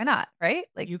 Why not? Right?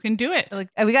 Like, you can do it. Like,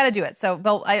 we got to do it. So,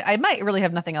 well, I might really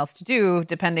have nothing else to do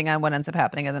depending on what ends up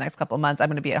happening in the next couple of months. I'm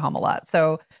going to be at home a lot.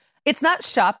 So it's not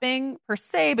shopping per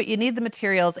se, but you need the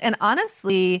materials. And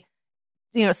honestly,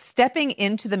 stepping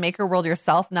into the maker world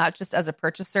yourself, not just as a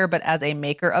purchaser, but as a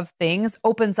maker of things,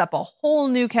 opens up a whole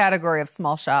new category of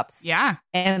small shops. Yeah.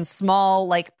 And small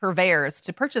like purveyors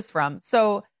to purchase from.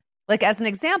 So like as an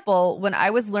example, when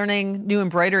I was learning new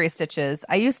embroidery stitches,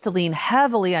 I used to lean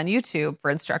heavily on YouTube for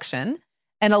instruction.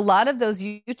 And a lot of those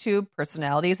YouTube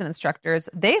personalities and instructors,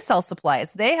 they sell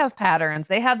supplies, they have patterns,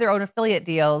 they have their own affiliate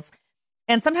deals.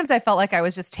 And sometimes I felt like I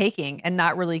was just taking and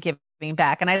not really giving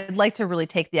back. And I'd like to really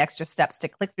take the extra steps to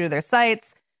click through their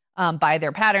sites, buy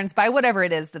their patterns, buy whatever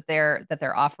it is that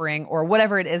they're offering, or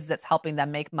whatever it is that's helping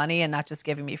them make money and not just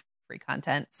giving me free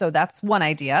content. So that's one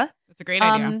idea. That's a great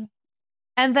idea.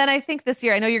 And then I think this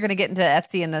year, I know you're going to get into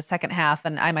Etsy in the second half,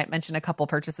 and I might mention a couple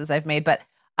purchases I've made, but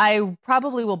I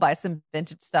probably will buy some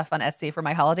vintage stuff on Etsy for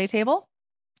my holiday table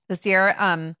this year.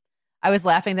 I was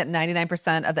laughing that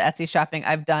 99% of the Etsy shopping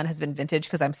I've done has been vintage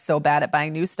because I'm so bad at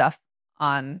buying new stuff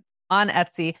on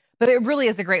Etsy. But it really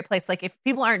is a great place. Like if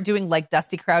people aren't doing like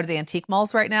dusty, crowded antique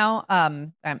malls right now,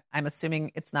 I'm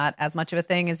assuming it's not as much of a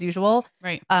thing as usual.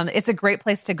 Right. It's a great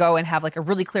place to go and have like a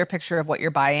really clear picture of what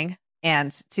you're buying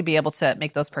and to be able to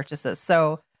make those purchases.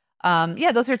 So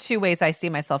those are two ways I see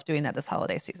myself doing that this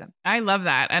holiday season. I love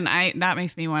that. And that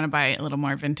makes me want to buy a little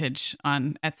more vintage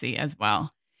on Etsy as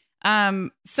well.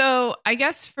 So I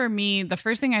guess for me, the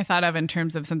first thing I thought of in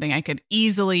terms of something I could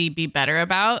easily be better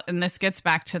about, and this gets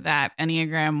back to that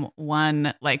Enneagram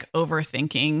 1, like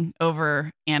overthinking, over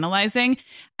analyzing.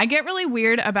 I get really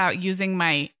weird about using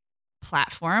my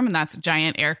platform, and that's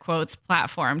giant air quotes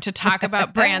platform, to talk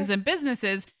about brands and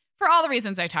businesses for all the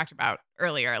reasons I talked about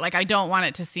earlier. Like, I don't want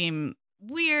it to seem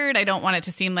weird. I don't want it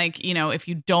to seem like, if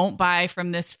you don't buy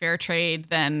from this fair trade,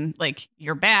 then like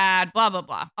you're bad, blah, blah,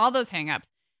 blah, all those hangups.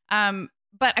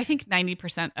 But I think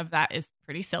 90% of that is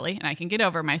pretty silly and I can get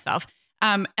over myself.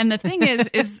 And the thing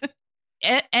is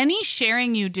any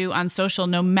sharing you do on social,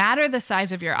 no matter the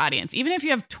size of your audience, even if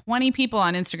you have 20 people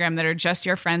on Instagram that are just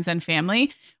your friends and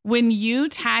family, when you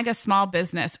tag a small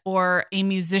business or a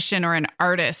musician or an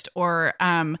artist or,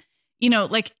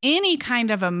 like any kind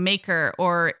of a maker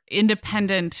or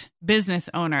independent business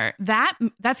owner,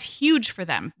 that's huge for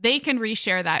them. They can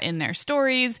reshare that in their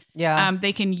stories. Yeah.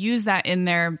 They can use that in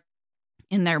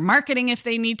their marketing if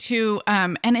they need to.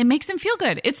 And it makes them feel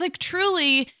good. It's like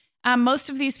truly,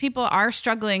 most of these people are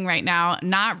struggling right now,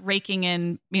 not raking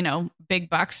in,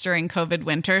 big bucks during COVID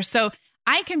winter. So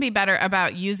I can be better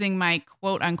about using my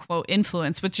quote unquote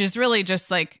influence, which is really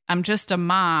just like, I'm just a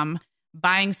mom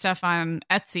buying stuff on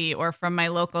Etsy or from my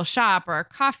local shop or a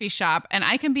coffee shop. And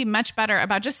I can be much better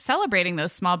about just celebrating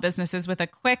those small businesses with a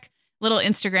quick little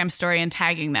Instagram story and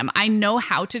tagging them. I know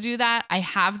how to do that. I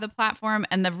have the platform,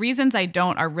 and the reasons I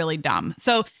don't are really dumb.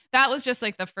 So that was just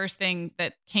like the first thing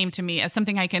that came to me as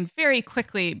something I can very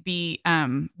quickly be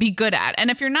good at. And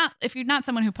if you're not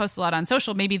someone who posts a lot on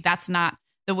social, maybe that's not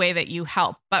the way that you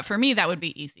help. But for me, that would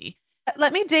be easy.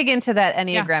 Let me dig into that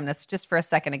Enneagramness just for a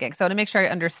second again, because I want to make sure I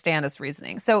understand this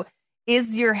reasoning. So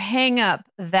is your hang up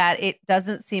that it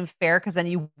doesn't seem fair because then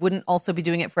you wouldn't also be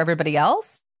doing it for everybody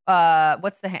else?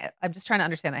 What's the I'm just trying to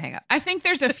understand the hang up. I think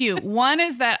there's a few. One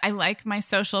is that I like my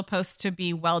social posts to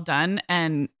be well done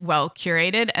and well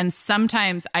curated. And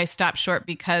sometimes I stop short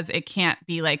because it can't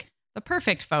be like the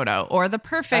perfect photo or the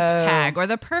perfect tag or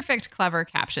the perfect clever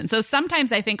caption. So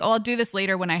sometimes I think, I'll do this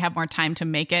later when I have more time to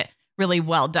make it really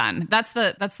well done. That's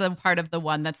the part of the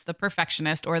one that's the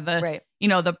perfectionist or the, right.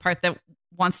 The part that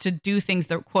wants to do things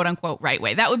the quote unquote right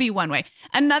way. That would be one way.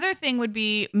 Another thing would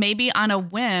be maybe on a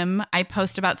whim, I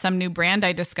post about some new brand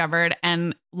I discovered,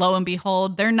 and lo and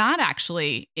behold, they're not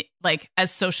actually like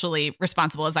as socially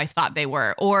responsible as I thought they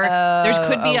were. Or there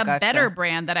could be a better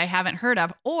brand that I haven't heard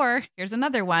of. Or here's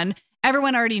another one.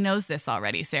 Everyone already knows this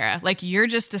already, Sarah. Like, you're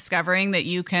just discovering that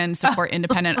you can support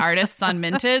independent artists on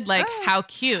Minted. Like, how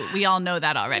cute. We all know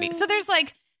that already. So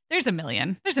there's a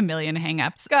million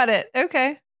hangups. Got it.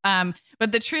 Okay.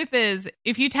 But the truth is,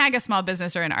 if you tag a small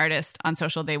business or an artist on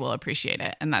social, they will appreciate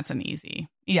it. And that's an easy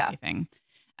thing.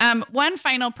 One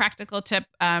final practical tip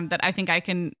that I think I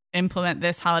can implement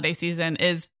this holiday season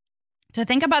is to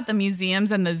think about the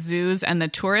museums and the zoos and the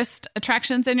tourist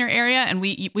attractions in your area. And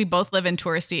we both live in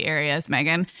touristy areas,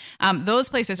 Megan. Those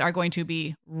places are going to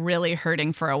be really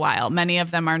hurting for a while. Many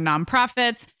of them are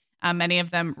nonprofits. Many of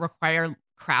them require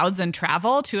crowds and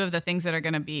travel, two of the things that are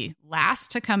going to be last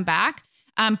to come back.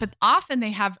 But often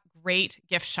they have great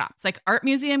gift shops, like art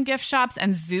museum gift shops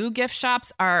and zoo gift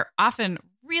shops are often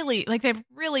really, like, they have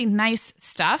really nice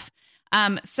stuff.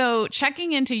 So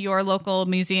checking into your local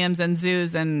museums and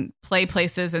zoos and play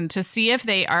places and to see if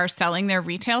they are selling their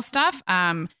retail stuff.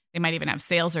 They might even have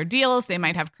sales or deals. They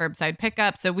might have curbside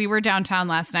pickup. So we were downtown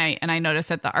last night and I noticed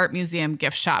that the art museum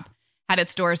gift shop had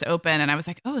its doors open and I was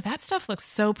like, oh, that stuff looks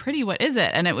so pretty. What is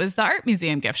it? And it was the art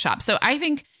museum gift shop. So I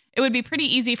think it would be pretty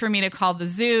easy for me to call the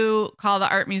zoo, call the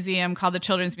art museum, call the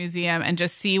children's museum, and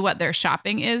just see what their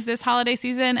shopping is this holiday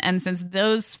season. And since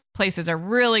those places are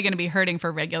really going to be hurting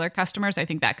for regular customers, I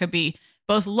think that could be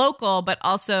both local, but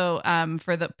also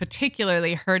for the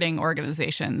particularly hurting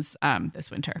organizations this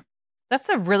winter. That's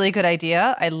a really good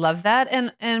idea. I love that.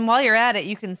 And while you're at it,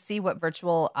 you can see what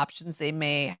virtual options they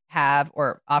may have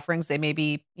or offerings they may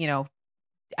be,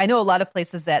 I know a lot of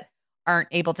places that aren't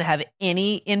able to have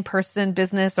any in-person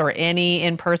business or any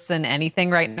in-person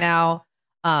anything right now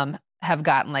have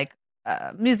gotten like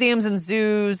museums and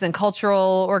zoos and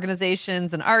cultural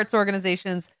organizations and arts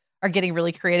organizations are getting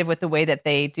really creative with the way that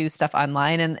they do stuff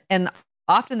online. And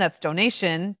often that's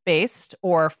donation based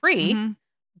or free. Mm-hmm.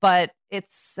 But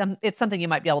it's something you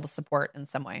might be able to support in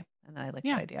some way. And I like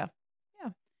that idea. Yeah.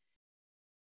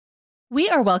 We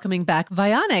are welcoming back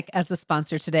Vionic as a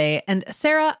sponsor today. And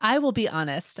Sarah, I will be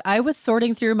honest, I was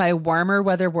sorting through my warmer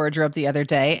weather wardrobe the other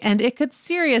day, and it could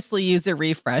seriously use a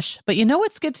refresh. But you know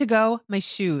what's good to go? My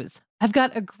shoes. I've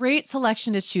got a great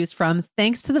selection to choose from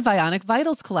thanks to the Vionic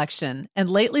Vitals collection.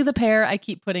 And lately, the pair I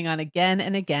keep putting on again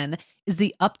and again is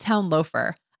the Uptown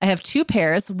Loafer. I have two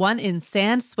pairs, one in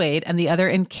sand suede and the other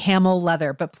in camel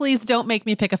leather, but please don't make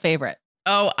me pick a favorite.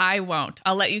 Oh, I won't.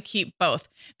 I'll let you keep both.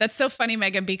 That's so funny,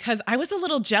 Megan, because I was a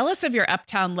little jealous of your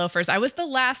Uptown loafers. I was the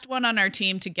last one on our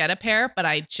team to get a pair, but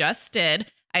I just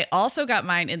did. I also got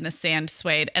mine in the sand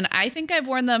suede, and I think I've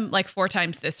worn them like 4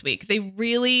 times this week. They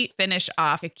really finish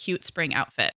off a cute spring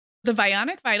outfit. The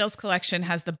Vionic Vitals collection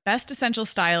has the best essential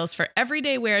styles for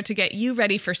everyday wear to get you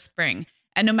ready for spring.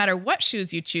 And no matter what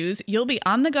shoes you choose, you'll be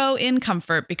on the go in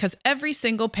comfort because every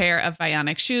single pair of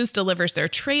Vionic shoes delivers their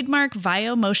trademark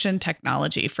VioMotion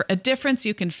technology for a difference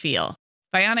you can feel.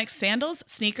 Vionic sandals,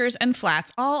 sneakers, and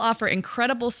flats all offer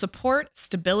incredible support,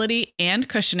 stability, and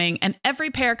cushioning, and every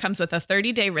pair comes with a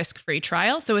 30-day risk-free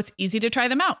trial, so it's easy to try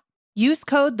them out. Use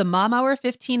code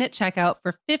TheMomHour15 at checkout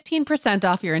for 15%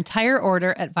 off your entire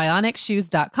order at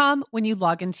VionicShoes.com when you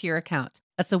log into your account.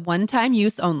 That's a one-time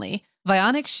use only.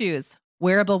 Vionic Shoes.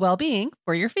 Wearable well-being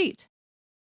for your feet.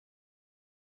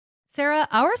 Sarah,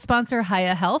 our sponsor,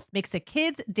 Hiya Health, makes a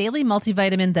kids' daily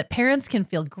multivitamin that parents can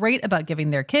feel great about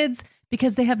giving their kids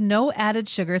because they have no added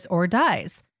sugars or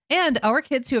dyes. And our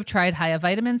kids who have tried Hiya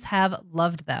vitamins have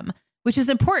loved them, which is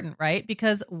important, right?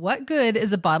 Because what good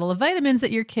is a bottle of vitamins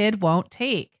that your kid won't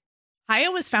take?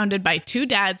 Hiya was founded by 2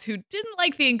 dads who didn't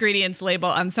like the ingredients label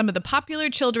on some of the popular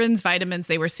children's vitamins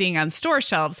they were seeing on store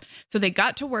shelves, so they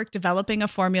got to work developing a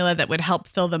formula that would help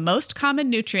fill the most common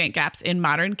nutrient gaps in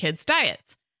modern kids'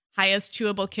 diets. Hiya's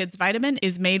chewable kids vitamin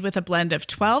is made with a blend of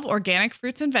 12 organic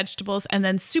fruits and vegetables and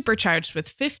then supercharged with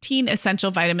 15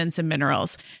 essential vitamins and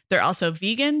minerals. They're also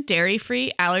vegan,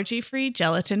 dairy-free, allergy-free,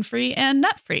 gelatin-free, and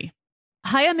nut-free.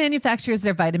 Hiya manufactures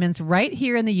their vitamins right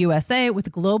here in the USA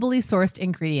with globally sourced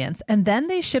ingredients, and then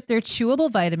they ship their chewable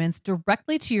vitamins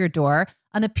directly to your door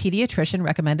on a pediatrician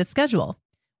recommended schedule.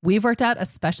 We've worked out a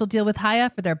special deal with Hiya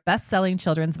for their best-selling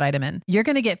children's vitamin. You're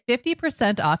going to get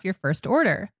 50% off your first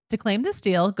order. To claim this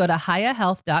deal, go to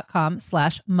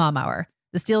hiyahealth.com/momhour.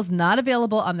 This deal is not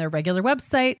available on their regular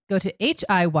website. Go to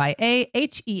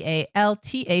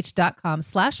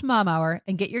hiyahealth.com/momhour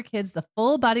and get your kids the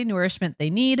full body nourishment they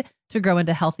need to grow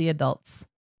into healthy adults.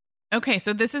 Okay,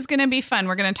 so this is going to be fun.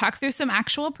 We're going to talk through some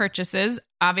actual purchases.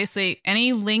 Obviously,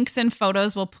 any links and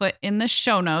photos we'll put in the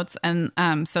show notes. And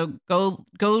so go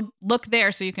look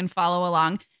there so you can follow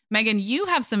along. Megan, you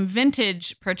have some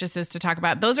vintage purchases to talk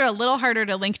about. Those are a little harder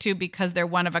to link to because they're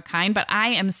one of a kind, but I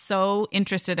am so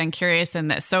interested and curious in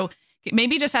this. So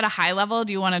maybe just at a high level,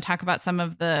 do you want to talk about some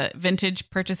of the vintage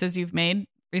purchases you've made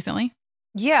recently?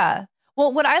 Yeah.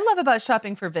 Well, what I love about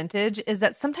shopping for vintage is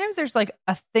that sometimes there's like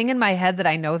a thing in my head that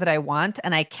I know that I want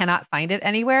and I cannot find it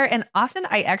anywhere. And often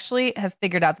I actually have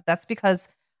figured out that that's because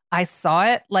I saw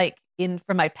it like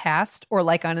from my past or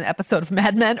like on an episode of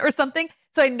Mad Men or something.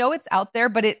 So I know it's out there,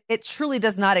 but it truly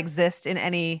does not exist in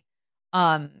any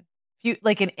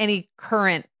in any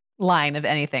current line of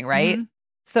anything, right? Mm-hmm.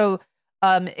 So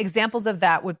examples of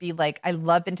that would be like I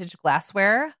love vintage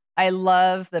glassware. I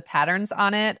love the patterns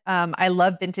on it. I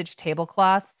love vintage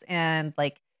tablecloths and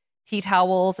like tea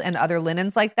towels and other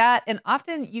linens like that. And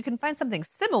often you can find something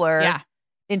similar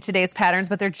in today's patterns,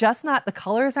 but they're just not, the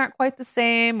colors aren't quite the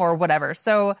same or whatever.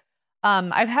 So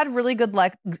I've had really good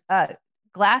luck.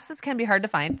 Glasses can be hard to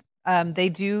find. They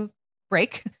do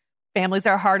break. Families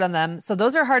are hard on them. So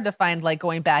those are hard to find, like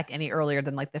going back any earlier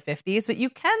than like the 50s, but you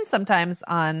can sometimes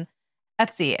on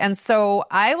Etsy. And so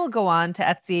I will go on to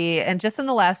Etsy. And just in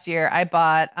the last year, I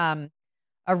bought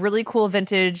a really cool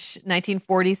vintage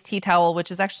 1940s tea towel, which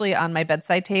is actually on my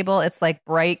bedside table. It's like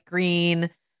bright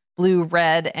green, blue,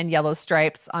 red, and yellow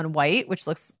stripes on white, which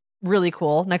looks really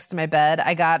cool next to my bed.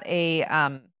 I got a, I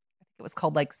think it was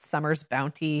called like Summer's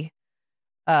Bounty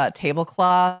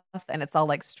tablecloth, and it's all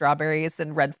like strawberries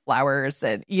and red flowers.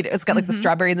 And it's got like the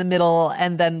strawberry in the middle,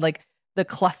 and then like the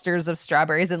clusters of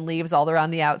strawberries and leaves all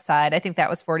around the outside. I think that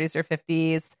was 40s or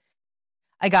 50s.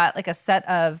 I got like a set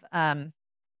of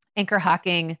Anchor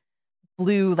Hocking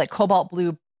blue, like cobalt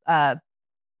blue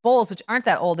bowls, which aren't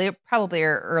that old. They probably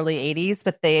are early 80s,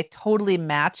 but they totally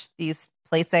matched these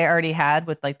plates I already had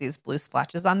with like these blue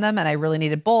splotches on them. And I really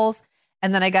needed bowls.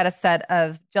 And then I got a set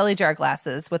of jelly jar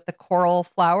glasses with the coral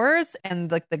flowers and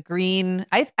like the green.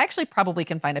 I actually probably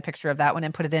can find a picture of that one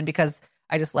and put it in because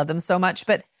I just love them so much.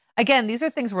 But again, these are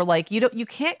things where like you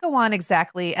can't go on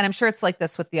exactly, and I'm sure it's like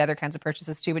this with the other kinds of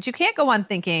purchases too, but you can't go on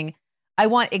thinking I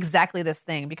want exactly this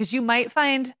thing, because you might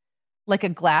find like a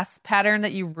glass pattern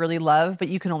that you really love, but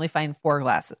you can only find 4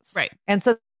 glasses. Right. And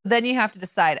so then you have to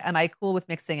decide, am I cool with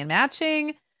mixing and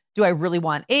matching? Do I really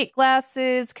want 8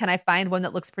 glasses? Can I find one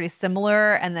that looks pretty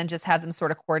similar and then just have them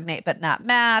sort of coordinate but not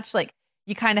match? Like,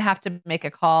 you kind of have to make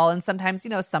a call. And sometimes,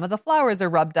 some of the flowers are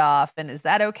rubbed off, and is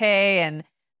that okay? And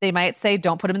they might say,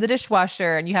 don't put them in the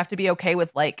dishwasher. And you have to be okay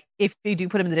with, like, if you do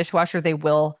put them in the dishwasher, they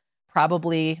will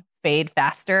probably fade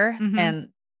faster. And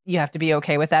you have to be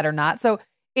okay with that or not. So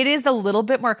it is a little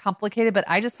bit more complicated, but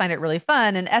I just find it really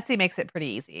fun. And Etsy makes it pretty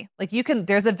easy. Like,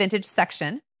 there's a vintage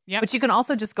section, but you can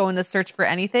also just go in the search for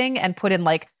anything and put in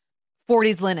like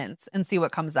 40s linens and see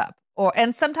what comes up.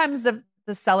 And sometimes the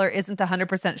seller isn't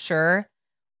 100% sure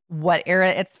what era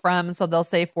it's from. So they'll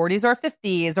say 40s or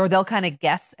 50s, or they'll kind of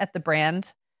guess at the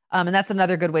brand. And that's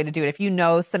another good way to do it. If you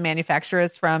know some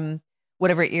manufacturers from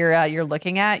whatever era you're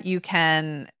looking at, you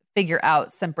can figure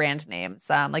out some brand names.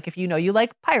 Like if you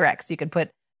like Pyrex, you can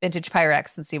put vintage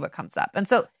Pyrex and see what comes up. And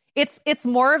so it's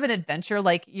more of an adventure.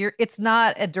 Like it's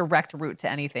not a direct route to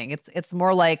anything. It's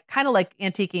more like kind of like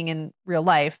antiquing in real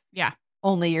life. Yeah.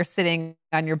 Only you're sitting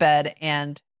on your bed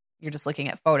and you're just looking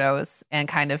at photos and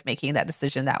kind of making that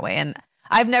decision that way. And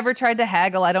I've never tried to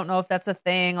haggle. I don't know if that's a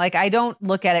thing. Like, I don't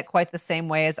look at it quite the same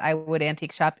way as I would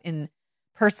antique shop in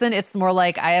person. It's more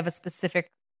like I have a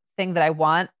specific thing that I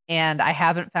want and I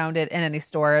haven't found it in any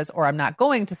stores, or I'm not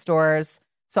going to stores.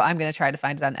 So I'm going to try to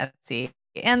find it on Etsy.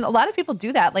 And a lot of people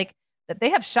do that. Like, that they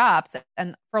have shops,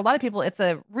 and for a lot of people, it's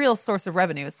a real source of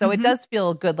revenue. So it does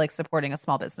feel good, like supporting a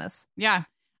small business. Yeah.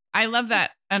 I love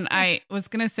that. And I was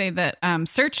going to say that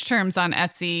search terms on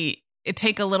Etsy, it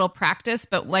take a little practice,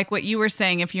 but like what you were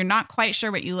saying, if you're not quite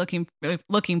sure what you're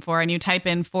looking for and you type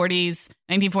in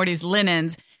 1940s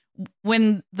linens,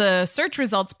 when the search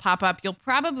results pop up, you'll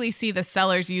probably see the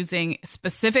sellers using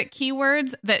specific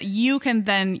keywords that you can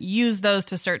then use those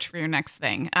to search for your next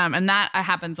thing. And that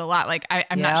happens a lot. Like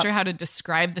I'm not sure how to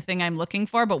describe the thing I'm looking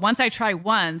for, but once I try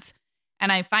once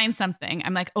and I find something,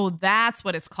 I'm like, oh, that's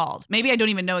what it's called. Maybe I don't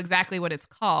even know exactly what it's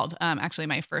called. Actually,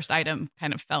 my first item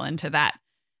kind of fell into that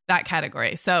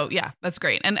category. So yeah, that's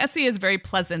great. And Etsy is a very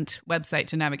pleasant website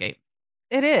to navigate.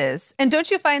 It is. And don't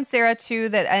you find, Sarah, too,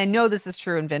 that I know this is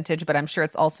true in vintage, but I'm sure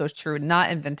it's also true not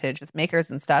in vintage with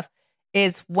makers and stuff,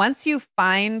 is once you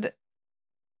find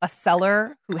a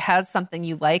seller who has something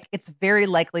you like, it's very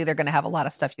likely they're going to have a lot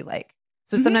of stuff you like.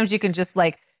 So sometimes you can just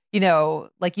like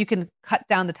you can cut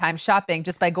down the time shopping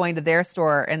just by going to their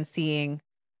store and seeing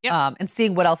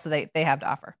what else they have to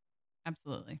offer.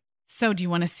 Absolutely. So do you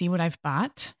want to see what I've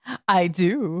bought? I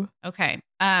do. Okay.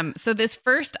 So this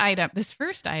first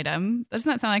item, doesn't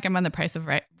that sound like I'm on the Price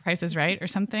is Right or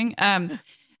something?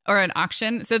 Or an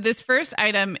auction. So this first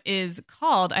item is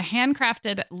called a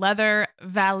handcrafted leather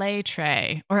valet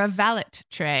tray, or a valet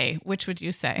tray. Which would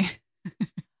you say?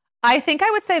 I think I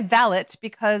would say valet,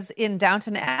 because in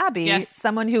Downton Abbey,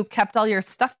 someone who kept all your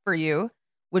stuff for you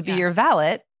would be your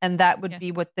valet. And that would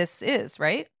be what this is,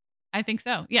 right? I think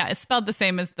so. Yeah, it's spelled the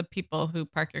same as the people who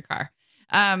park your car.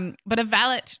 But a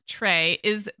valet tray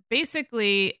is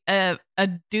basically a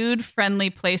dude-friendly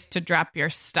place to drop your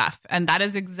stuff. And that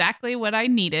is exactly what I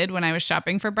needed when I was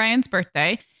shopping for Brian's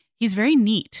birthday. He's very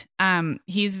neat.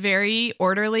 He's very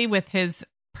orderly with his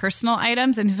personal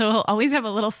items. And so he'll always have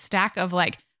a little stack of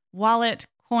like wallet,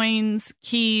 coins,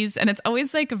 keys, and it's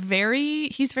always like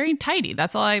he's very tidy.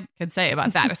 That's all I could say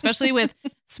about that, especially with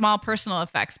small personal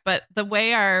effects. But the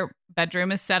way our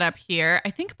bedroom is set up here, I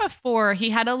think before he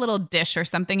had a little dish or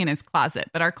something in his closet,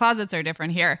 but our closets are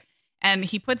different here. And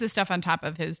he puts his stuff on top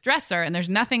of his dresser and there's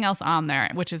nothing else on there,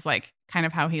 which is like kind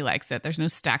of how he likes it. There's no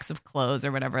stacks of clothes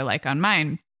or whatever like on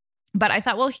mine. But I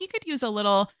thought, well, he could use a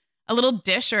little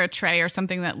dish or a tray or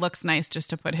something that looks nice just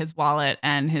to put his wallet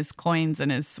and his coins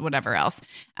and his whatever else.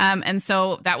 And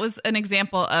so that was an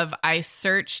example of, I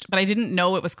searched, but I didn't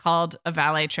know it was called a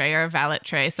valet tray or a valet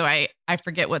tray. So I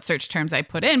forget what search terms I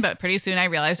put in, but pretty soon I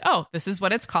realized, oh, this is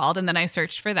what it's called. And then I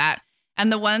searched for that. And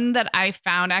the one that I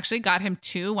found actually got him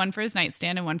two, one for his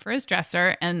nightstand and one for his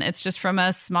dresser. And it's just from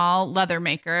a small leather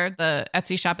maker. The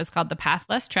Etsy shop is called The Path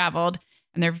Less Traveled.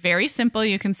 And they're very simple.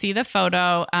 You can see the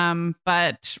photo,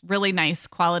 but really nice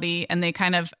quality. And they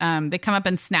kind of, they come up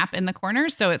and snap in the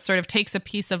corners. So it sort of takes a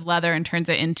piece of leather and turns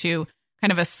it into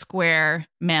kind of a square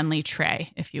manly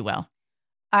tray, if you will.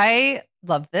 I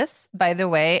love this, by the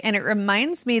way. And it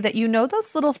reminds me that,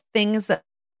 those little things that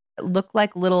look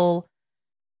like little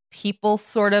people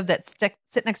sort of that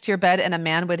sit next to your bed, and a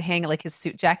man would hang like his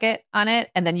suit jacket on it.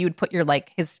 And then you would put your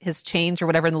like his change or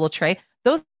whatever in the little tray.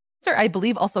 Those are, I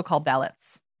believe, also called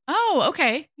valets. Oh,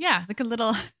 okay. Yeah. Like a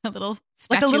little like a little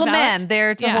valet man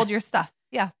there to hold your stuff.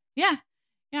 Yeah. Yeah.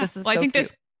 Yeah. This is I think cute.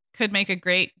 this could make a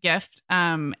great gift,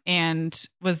 and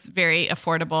was very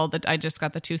affordable. That I just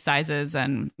got the two sizes,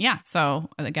 and so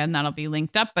again, that'll be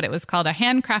linked up, but it was called a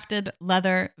handcrafted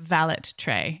leather valet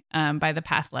tray, by The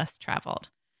Path Less Traveled.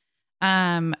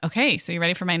 Okay. So you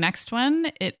ready for my next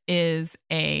one? It is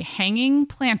a hanging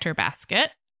planter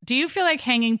basket. Do you feel like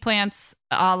hanging plants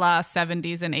a la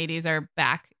 70s and 80s are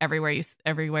back everywhere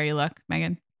you look,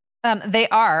 Megan? They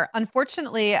are.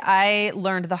 Unfortunately, I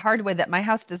learned the hard way that my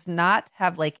house does not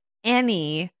have like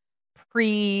any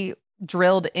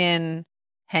pre-drilled in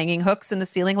hanging hooks in the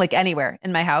ceiling, like anywhere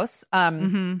in my house.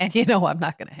 And I'm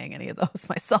not going to hang any of those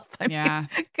myself. I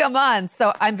mean, come on.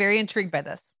 So I'm very intrigued by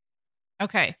this.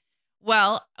 Okay.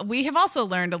 Well, we have also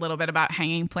learned a little bit about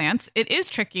hanging plants. It is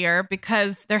trickier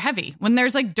because they're heavy. When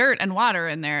there's like dirt and water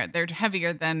in there, they're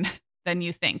heavier than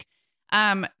you think.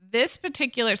 This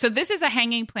is a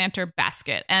hanging planter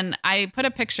basket, and I put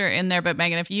a picture in there, but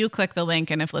Megan, if you click the link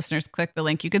and if listeners click the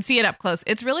link, you can see it up close.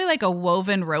 It's really like a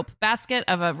woven rope basket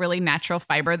of a really natural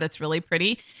fiber that's really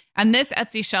pretty. And this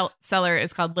Etsy seller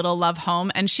is called Little Love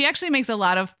Home, and she actually makes a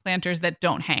lot of planters that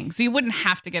don't hang. So you wouldn't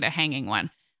have to get a hanging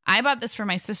one. I bought this for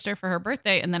my sister for her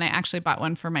birthday, and then I actually bought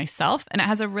one for myself, and it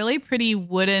has a really pretty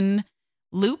wooden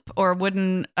loop or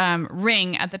wooden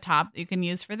ring at the top that you can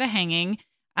use for the hanging.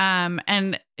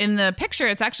 And in the picture,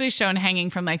 it's actually shown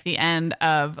hanging from like the end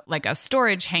of like a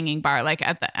storage hanging bar, like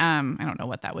at the, I don't know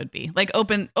what that would be, like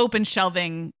open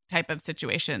shelving type of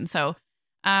situation. So,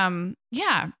 and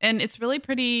it's really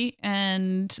pretty,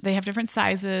 and they have different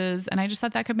sizes, and I just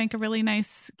thought that could make a really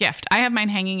nice gift. I have mine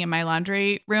hanging in my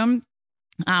laundry room.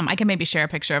 I can maybe share a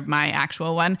picture of my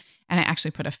actual one, and I actually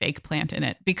put a fake plant in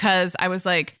it because I was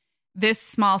like, this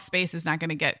small space is not going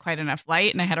to get quite enough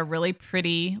light. And I had a really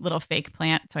pretty little fake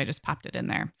plant, so I just popped it in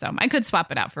there. So I could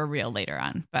swap it out for a real later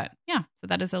on. But so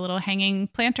that is a little hanging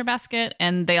planter basket.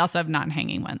 And they also have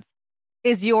non-hanging ones.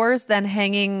 Is yours then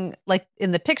hanging, like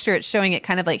in the picture, it's showing it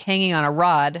kind of like hanging on a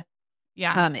rod.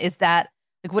 Yeah. Is that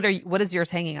like, what is yours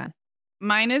hanging on?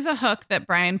 Mine is a hook that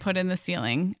Brian put in the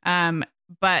ceiling.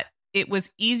 But it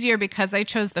was easier because I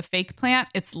chose the fake plant.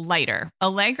 It's lighter.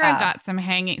 Allegra got some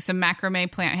macrame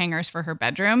plant hangers for her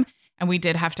bedroom. And we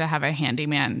did have to have a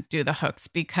handyman do the hooks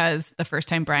because the first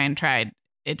time Brian tried,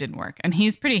 it didn't work. And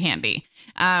he's pretty handy.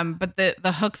 But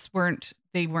the hooks weren't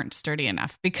sturdy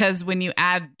enough because when you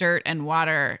add dirt and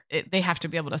water, they have to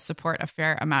be able to support a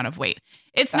fair amount of weight.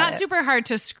 It's not super hard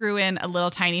to screw in a little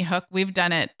tiny hook. We've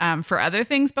done it for other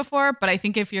things before. But I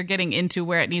think if you're getting into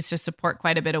where it needs to support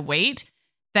quite a bit of weight,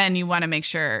 then you want to make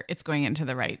sure it's going into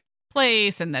the right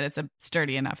place and that it's a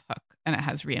sturdy enough hook and it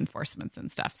has reinforcements and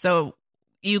stuff. So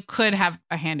you could have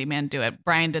a handyman do it.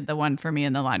 Brian did the one for me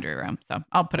in the laundry room. So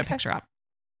I'll put a picture up.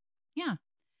 Yeah.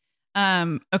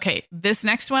 Okay. This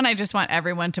next one, I just want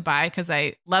everyone to buy because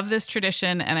I love this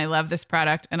tradition and I love this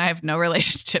product and I have no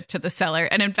relationship to the seller.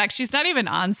 And in fact, she's not even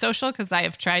on social because I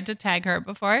have tried to tag her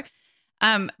before.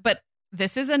 But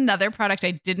this is another product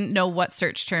I didn't know what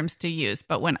search terms to use.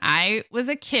 But when I was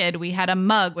a kid, we had a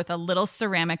mug with a little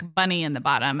ceramic bunny in the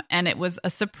bottom. And it was a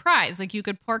surprise. Like you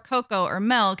could pour cocoa or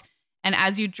milk. And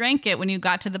as you drank it, when you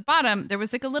got to the bottom, there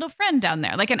was like a little friend down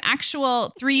there, like an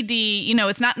actual 3D,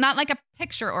 it's not like a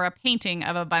picture or a painting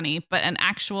of a bunny, but an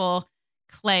actual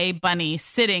clay bunny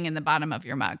sitting in the bottom of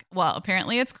your mug. Well,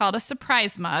 apparently it's called a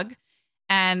surprise mug.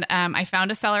 And I found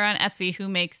a seller on Etsy who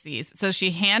makes these. So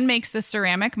she hand makes the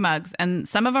ceramic mugs, and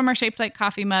some of them are shaped like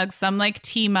coffee mugs, some like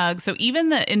tea mugs. So even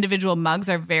the individual mugs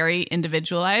are very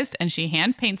individualized, and she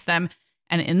hand paints them.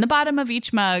 And in the bottom of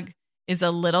each mug is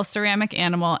a little ceramic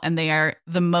animal, and they are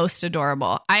the most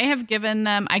adorable. I gave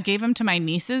them to my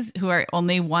nieces who are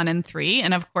only 1 and 3.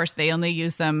 And of course, they only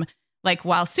use them like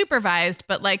while supervised,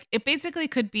 but like it basically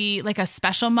could be like a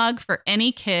special mug for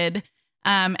any kid.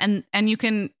 And you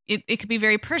can, it could be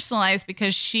very personalized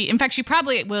because she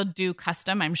probably will do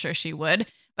custom. I'm sure she would,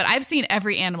 but I've seen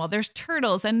every animal. There's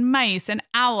turtles and mice and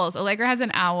owls. Allegra has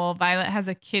an owl, Violet has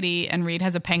a kitty, and Reed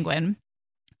has a penguin.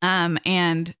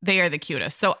 And they are the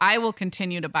cutest. So I will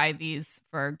continue to buy these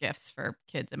for gifts for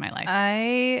kids in my life.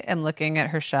 I am looking at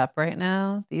her shop right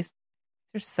now. These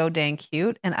are so dang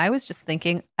cute. And I was just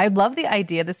thinking, I love the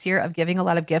idea this year of giving a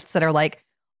lot of gifts that are like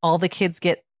all the kids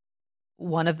get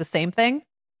one of the same thing.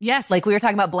 Yes. Like we were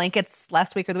talking about blankets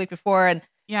last week or the week before. And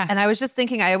yeah. And I was just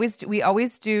thinking, we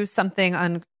always do something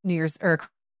on New Year's or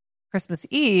Christmas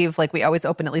Eve. Like we always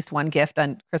open at least one gift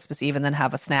on Christmas Eve and then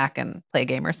have a snack and play a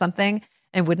game or something.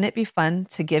 And wouldn't it be fun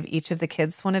to give each of the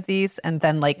kids one of these and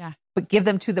then but give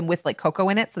them to them with like cocoa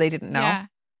in it so they didn't know? Yeah.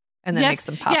 And then make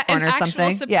some popcorn or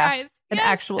something. Surprise. Yeah. An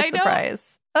actual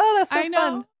surprise. Oh, that's so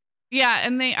fun. Yeah,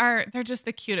 and they're just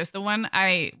the cutest. The one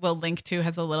I will link to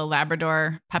has a little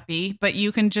Labrador puppy, but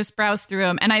you can just browse through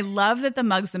them. And I love that the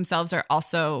mugs themselves are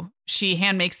also, she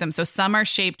hand makes them. So some are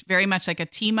shaped very much like a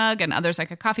tea mug and others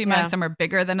like a coffee mug. Some are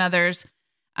bigger than others.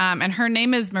 And her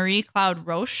name is Marie Claude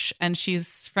Roche, and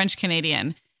she's French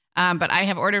Canadian. But I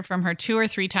have ordered from her 2 or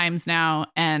 3 times now,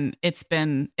 and it's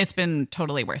been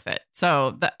totally worth it.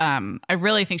 So I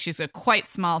really think she's a quite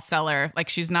small seller. Like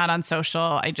she's not on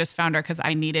social. I just found her because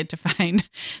I needed to find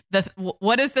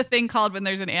what is the thing called when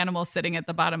there's an animal sitting at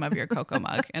the bottom of your cocoa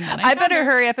mug. And then I better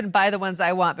hurry up and buy the ones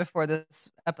I want before this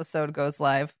episode goes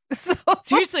live. So.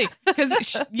 Seriously, because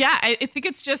I think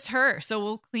it's just her. So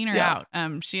we'll clean her out.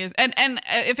 She is, and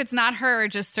if it's not her,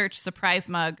 just search surprise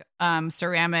mug,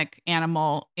 ceramic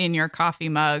animal in your coffee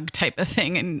mug type of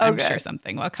thing, and I'm sure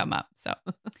something will come up. So,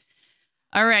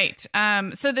 all right.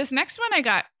 So this next one I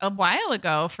got a while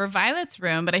ago for Violet's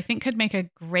room, but I think could make a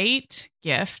great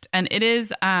gift, and it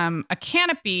is a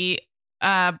canopy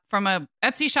from a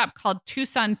Etsy shop called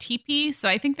Tucson Teepee. So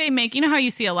I think they make, you know how you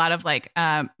see a lot of like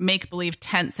make believe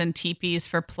tents and teepees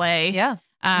for play.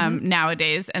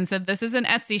 Nowadays. And so this is an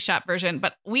Etsy shop version,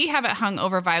 but we have it hung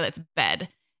over Violet's bed.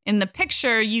 In the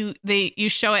picture, you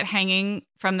show it hanging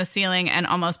from the ceiling and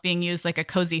almost being used like a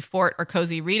cozy fort or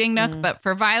cozy reading nook. But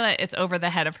for Violet, it's over the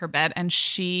head of her bed, and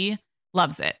she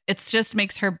loves it. It just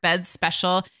makes her bed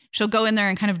special. She'll go in there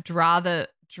and kind of draw the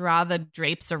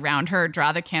drapes around her,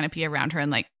 draw the canopy around her,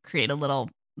 and like create a little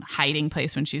hiding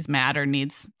place when she's mad or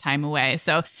needs time away.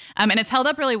 So, and it's held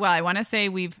up really well. I want to say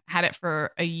we've had it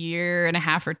for 1.5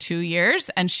 years or 2 years,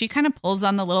 and she kind of pulls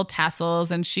on the little tassels,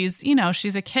 and she's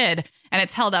a kid, and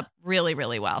it's held up really,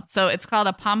 really well. So it's called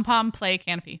a pom-pom play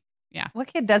canopy. Yeah. What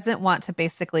kid doesn't want to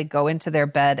basically go into their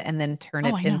bed and then turn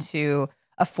it into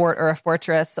a fort or a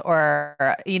fortress or,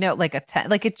 like a tent?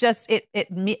 Like it just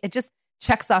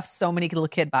checks off so many little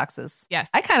kid boxes. Yes.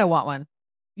 I kind of want one.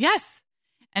 Yes.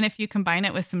 And if you combine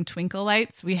it with some twinkle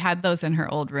lights, we had those in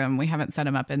her old room. We haven't set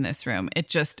them up in this room. It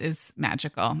just is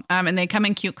magical. And they come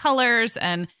in cute colors.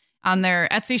 And on their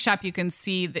Etsy shop, you can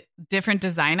see the different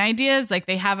design ideas. Like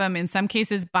they have them in some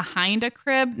cases behind a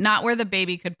crib, not where the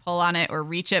baby could pull on it or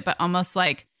reach it, but almost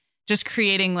like just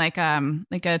creating like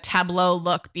a tableau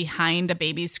look behind a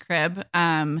baby's crib,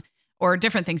 or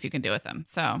different things you can do with them.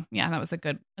 So yeah, that was a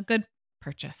good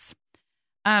purchase.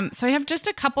 So I have just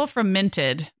a couple from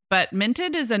Minted. But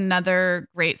Minted is another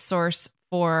great source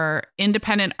for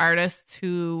independent artists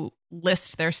who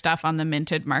list their stuff on the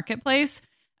Minted marketplace.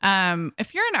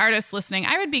 If you're an artist listening,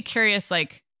 I would be curious,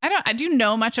 like, I do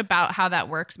know much about how that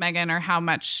works, Megan, or how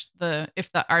much if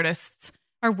the artists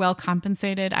are well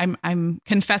compensated. I'm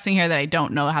confessing here that I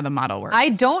don't know how the model works. I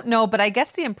don't know, but I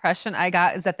guess the impression I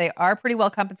got is that they are pretty well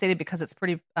compensated because it's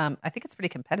pretty, I think it's pretty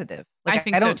competitive. Like, I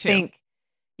think so too.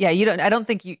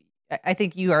 I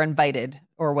think you are invited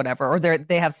or whatever, or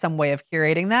they have some way of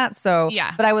curating that. So,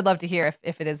 yeah. But I would love to hear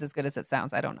if it is as good as it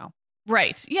sounds. I don't know.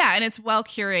 Right. Yeah. And it's well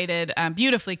curated,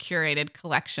 beautifully curated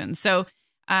collection. So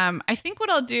I think what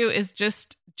I'll do is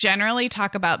just generally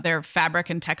talk about their fabric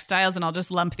and textiles, and I'll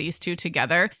just lump these two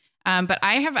together. But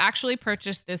I have actually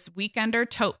purchased this Weekender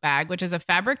tote bag, which is a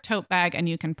fabric tote bag, and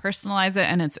you can personalize it,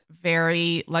 and it's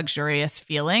very luxurious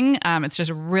feeling. It's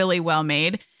just really well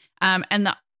made. And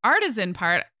the artisan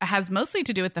part has mostly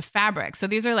to do with the fabric. So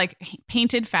these are like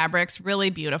painted fabrics,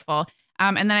 really beautiful.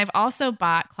 And then I've also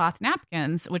bought cloth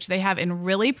napkins, which they have in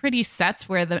really pretty sets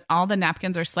where all the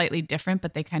napkins are slightly different,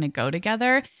 but they kind of go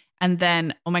together. And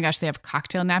then, oh my gosh, they have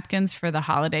cocktail napkins for the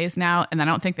holidays now. And I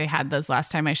don't think they had those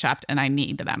last time I shopped, and I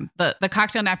need them. The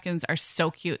cocktail napkins are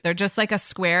so cute. They're just like a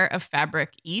square of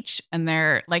fabric each, and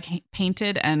they're like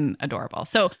painted and adorable.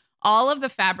 So all of the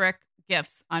fabric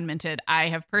gifts on Minted I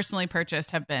have personally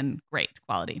purchased have been great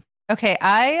quality. Okay,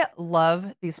 I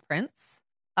love these prints.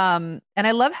 And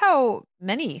I love how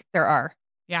many there are.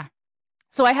 Yeah.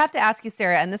 So I have to ask you,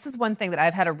 Sarah, and this is one thing that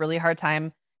I've had a really hard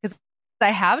time because I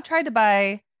have tried to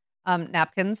buy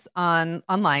napkins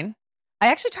online. I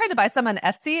actually tried to buy some on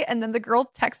Etsy, and then the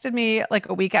girl texted me like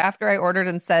a week after I ordered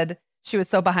and said she was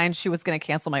so behind she was going to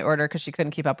cancel my order because she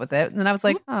couldn't keep up with it. And then I was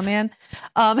like, oh man,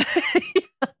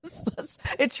 yes,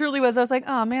 it truly was. I was like,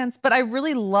 oh man, but I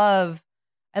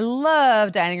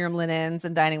love dining room linens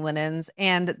and dining linens,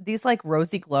 and these like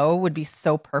rosy glow would be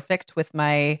so perfect with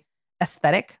my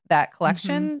aesthetic, that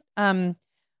collection.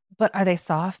 But are they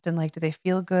soft and like, do they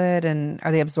feel good and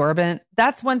are they absorbent?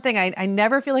 That's one thing I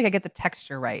never feel like I get the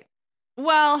texture right.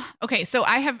 Well, okay, so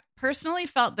I have personally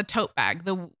felt the tote bag,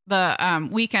 the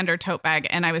Weekender tote bag,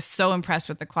 and I was so impressed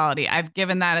with the quality. I've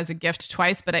given that as a gift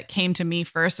twice, but it came to me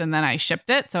first and then I shipped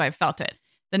it, so I felt it.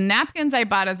 The napkins I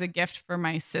bought as a gift for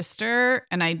my sister,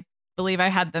 and I believe I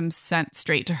had them sent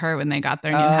straight to her when they got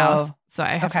their new house, so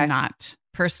I have not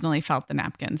personally felt the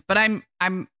napkins. But I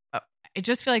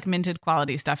just feel like minted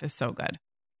quality stuff is so good.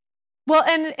 Well,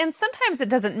 and sometimes it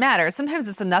doesn't matter. Sometimes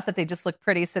it's enough that they just look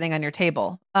pretty sitting on your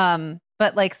table.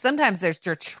 But like sometimes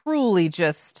they're truly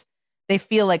just, they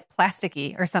feel like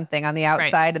plasticky or something on the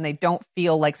outside, and they don't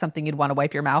feel like something you'd want to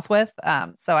wipe your mouth with.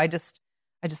 So I just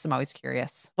am always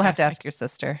curious. We'll have to ask your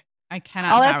sister. I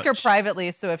cannot. I'll ask her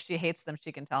privately, so if she hates them,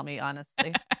 she can tell me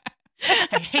honestly.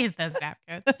 I hate those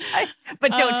napkins.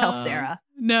 But don't tell Sarah.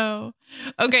 No.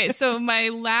 Okay, so my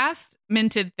last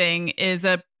minted thing is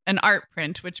an art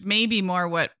print, which may be more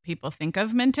what people think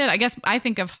of minted. I guess I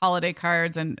think of holiday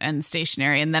cards and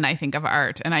stationery, and then I think of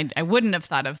art. And I wouldn't have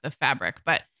thought of the fabric,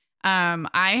 but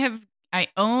I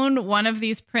own one of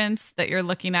these prints that you're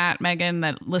looking at, Megan,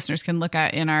 that listeners can look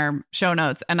at in our show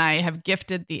notes. And I have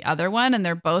gifted the other one, and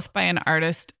they're both by an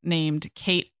artist named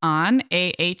Kate Ahn,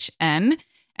 AHN.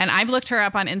 And I've looked her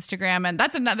up on Instagram, and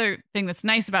that's another thing that's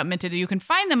nice about Minted. You can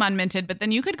find them on Minted, but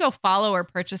then you could go follow or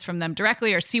purchase from them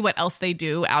directly or see what else they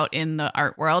do out in the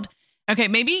art world. Okay,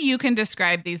 maybe you can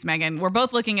describe these, Megan. We're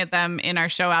both looking at them in our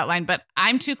show outline, but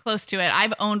I'm too close to it.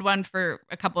 I've owned one for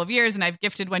a couple of years, and I've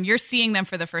gifted one. You're seeing them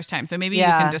for the first time, so maybe you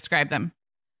can describe them.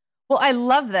 Well, I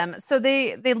love them. So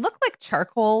they look like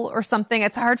charcoal or something.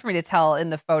 It's hard for me to tell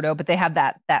in the photo, but they have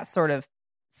that sort of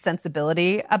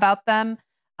sensibility about them.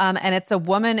 And it's a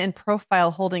woman in profile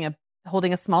holding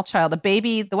a small child, a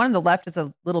baby. The one on the left is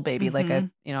a little baby, like a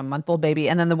month-old baby,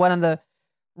 and then the one on the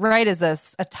right is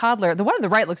a toddler. The one on the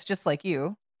right looks just like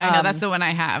you. I know, that's the one I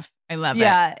have. I love it.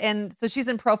 Yeah, and so she's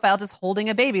in profile just holding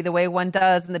a baby the way one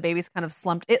does, and the baby's kind of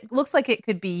slumped. It looks like it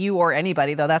could be you or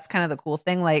anybody, though. That's kind of the cool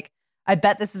thing. Like, I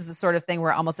bet this is the sort of thing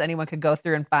where almost anyone could go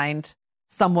through and find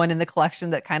someone in the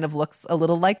collection that kind of looks a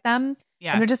little like them.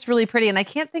 Yeah. And they're just really pretty. And I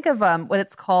can't think of what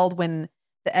it's called when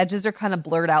the edges are kind of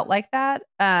blurred out like that.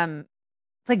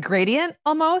 It's like gradient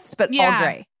almost, but all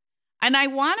gray. And I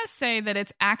want to say that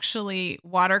it's actually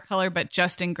watercolor, but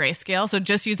just in grayscale. So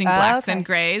just using blacks and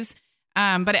grays.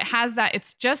 But it has that.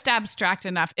 It's just abstract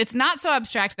enough. It's not so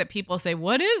abstract that people say,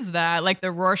 what is that? Like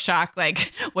the Rorschach,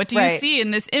 like, what do you see in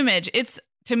this image?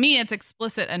 To me, it's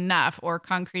explicit enough or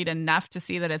concrete enough to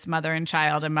see that it's mother and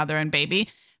child and mother and baby,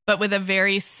 but with a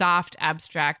very soft,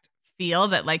 abstract feel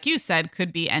that, like you said,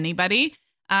 could be anybody.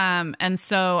 And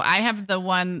so I have the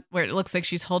one where it looks like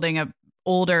she's holding a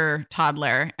older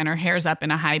toddler and her hair's up in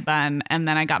a high bun. And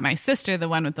then I got my sister, the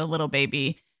one with the little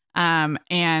baby. And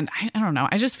I don't know.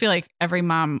 I just feel like every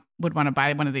mom would want to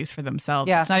buy one of these for themselves.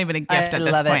 Yeah. It's not even a gift at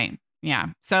this point. Yeah.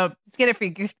 So just get it free.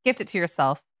 Gift it to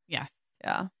yourself. Yes.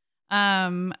 Yeah.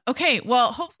 Okay.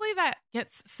 Well, hopefully that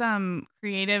gets some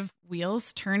creative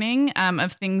wheels turning,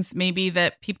 of things maybe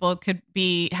that people could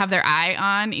have their eye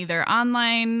on, either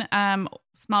online,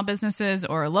 small businesses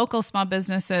or local small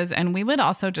businesses. And we would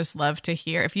also just love to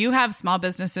hear if you have small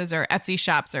businesses or Etsy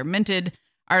shops or minted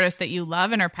artists that you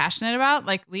love and are passionate about,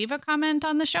 like leave a comment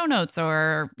on the show notes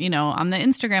or, on the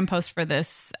Instagram post for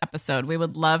this episode. We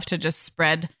would love to just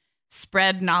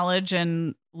spread knowledge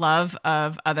and love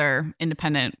of other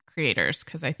independent creators,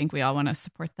 because I think we all want to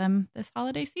support them this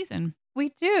holiday season. We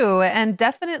do. And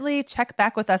definitely check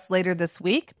back with us later this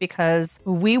week, because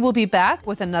we will be back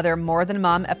with another More Than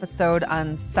Mom episode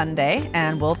on Sunday,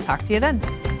 and we'll talk to you then.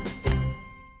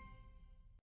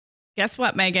 Guess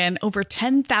what, Megan? Over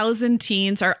 10,000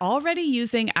 teens are already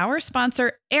using our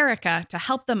sponsor, Erica, to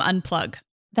help them unplug.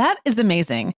 That is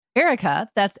amazing. Erica,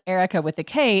 that's Erica with a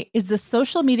K, is the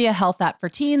social media health app for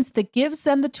teens that gives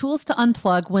them the tools to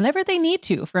unplug whenever they need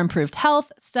to for improved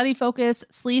health, study focus,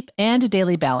 sleep, and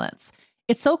daily balance.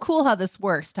 It's so cool how this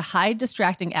works to hide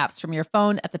distracting apps from your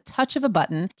phone at the touch of a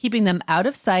button, keeping them out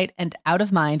of sight and out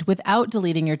of mind without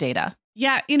deleting your data.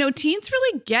 Yeah, teens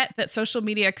really get that social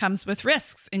media comes with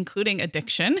risks, including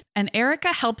addiction, and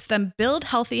Erica helps them build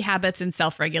healthy habits and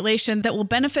self-regulation that will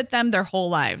benefit them their whole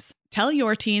lives. Tell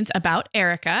your teens about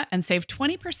Erica and save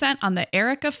 20% on the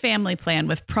Erica family plan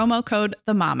with promo code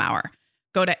TheMomHour.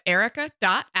 Go to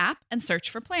erica.app and search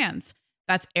for plans.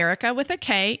 That's Erica with a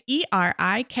K,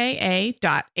 ERIKA.app,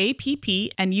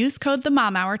 and use code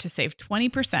TheMomHour to save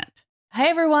 20%. Hi,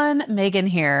 everyone. Megan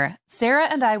here. Sarah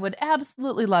and I would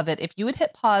absolutely love it if you would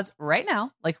hit pause right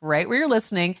now, like right where you're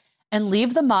listening, and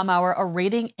leave the Mom Hour a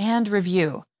rating and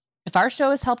review. If our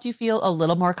show has helped you feel a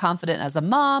little more confident as a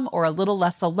mom or a little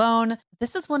less alone,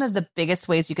 this is one of the biggest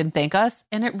ways you can thank us,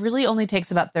 and it really only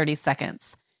takes about 30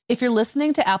 seconds. If you're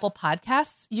listening to Apple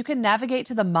Podcasts, you can navigate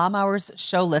to the Mom Hour's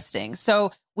show listing.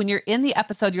 So when you're in the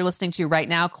episode you're listening to right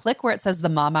now, click where it says the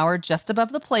Mom Hour just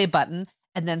above the play button,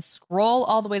 and then scroll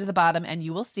all the way to the bottom and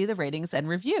you will see the ratings and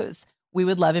reviews. We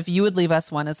would love if you would leave us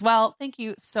one as well. Thank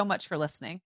you so much for listening.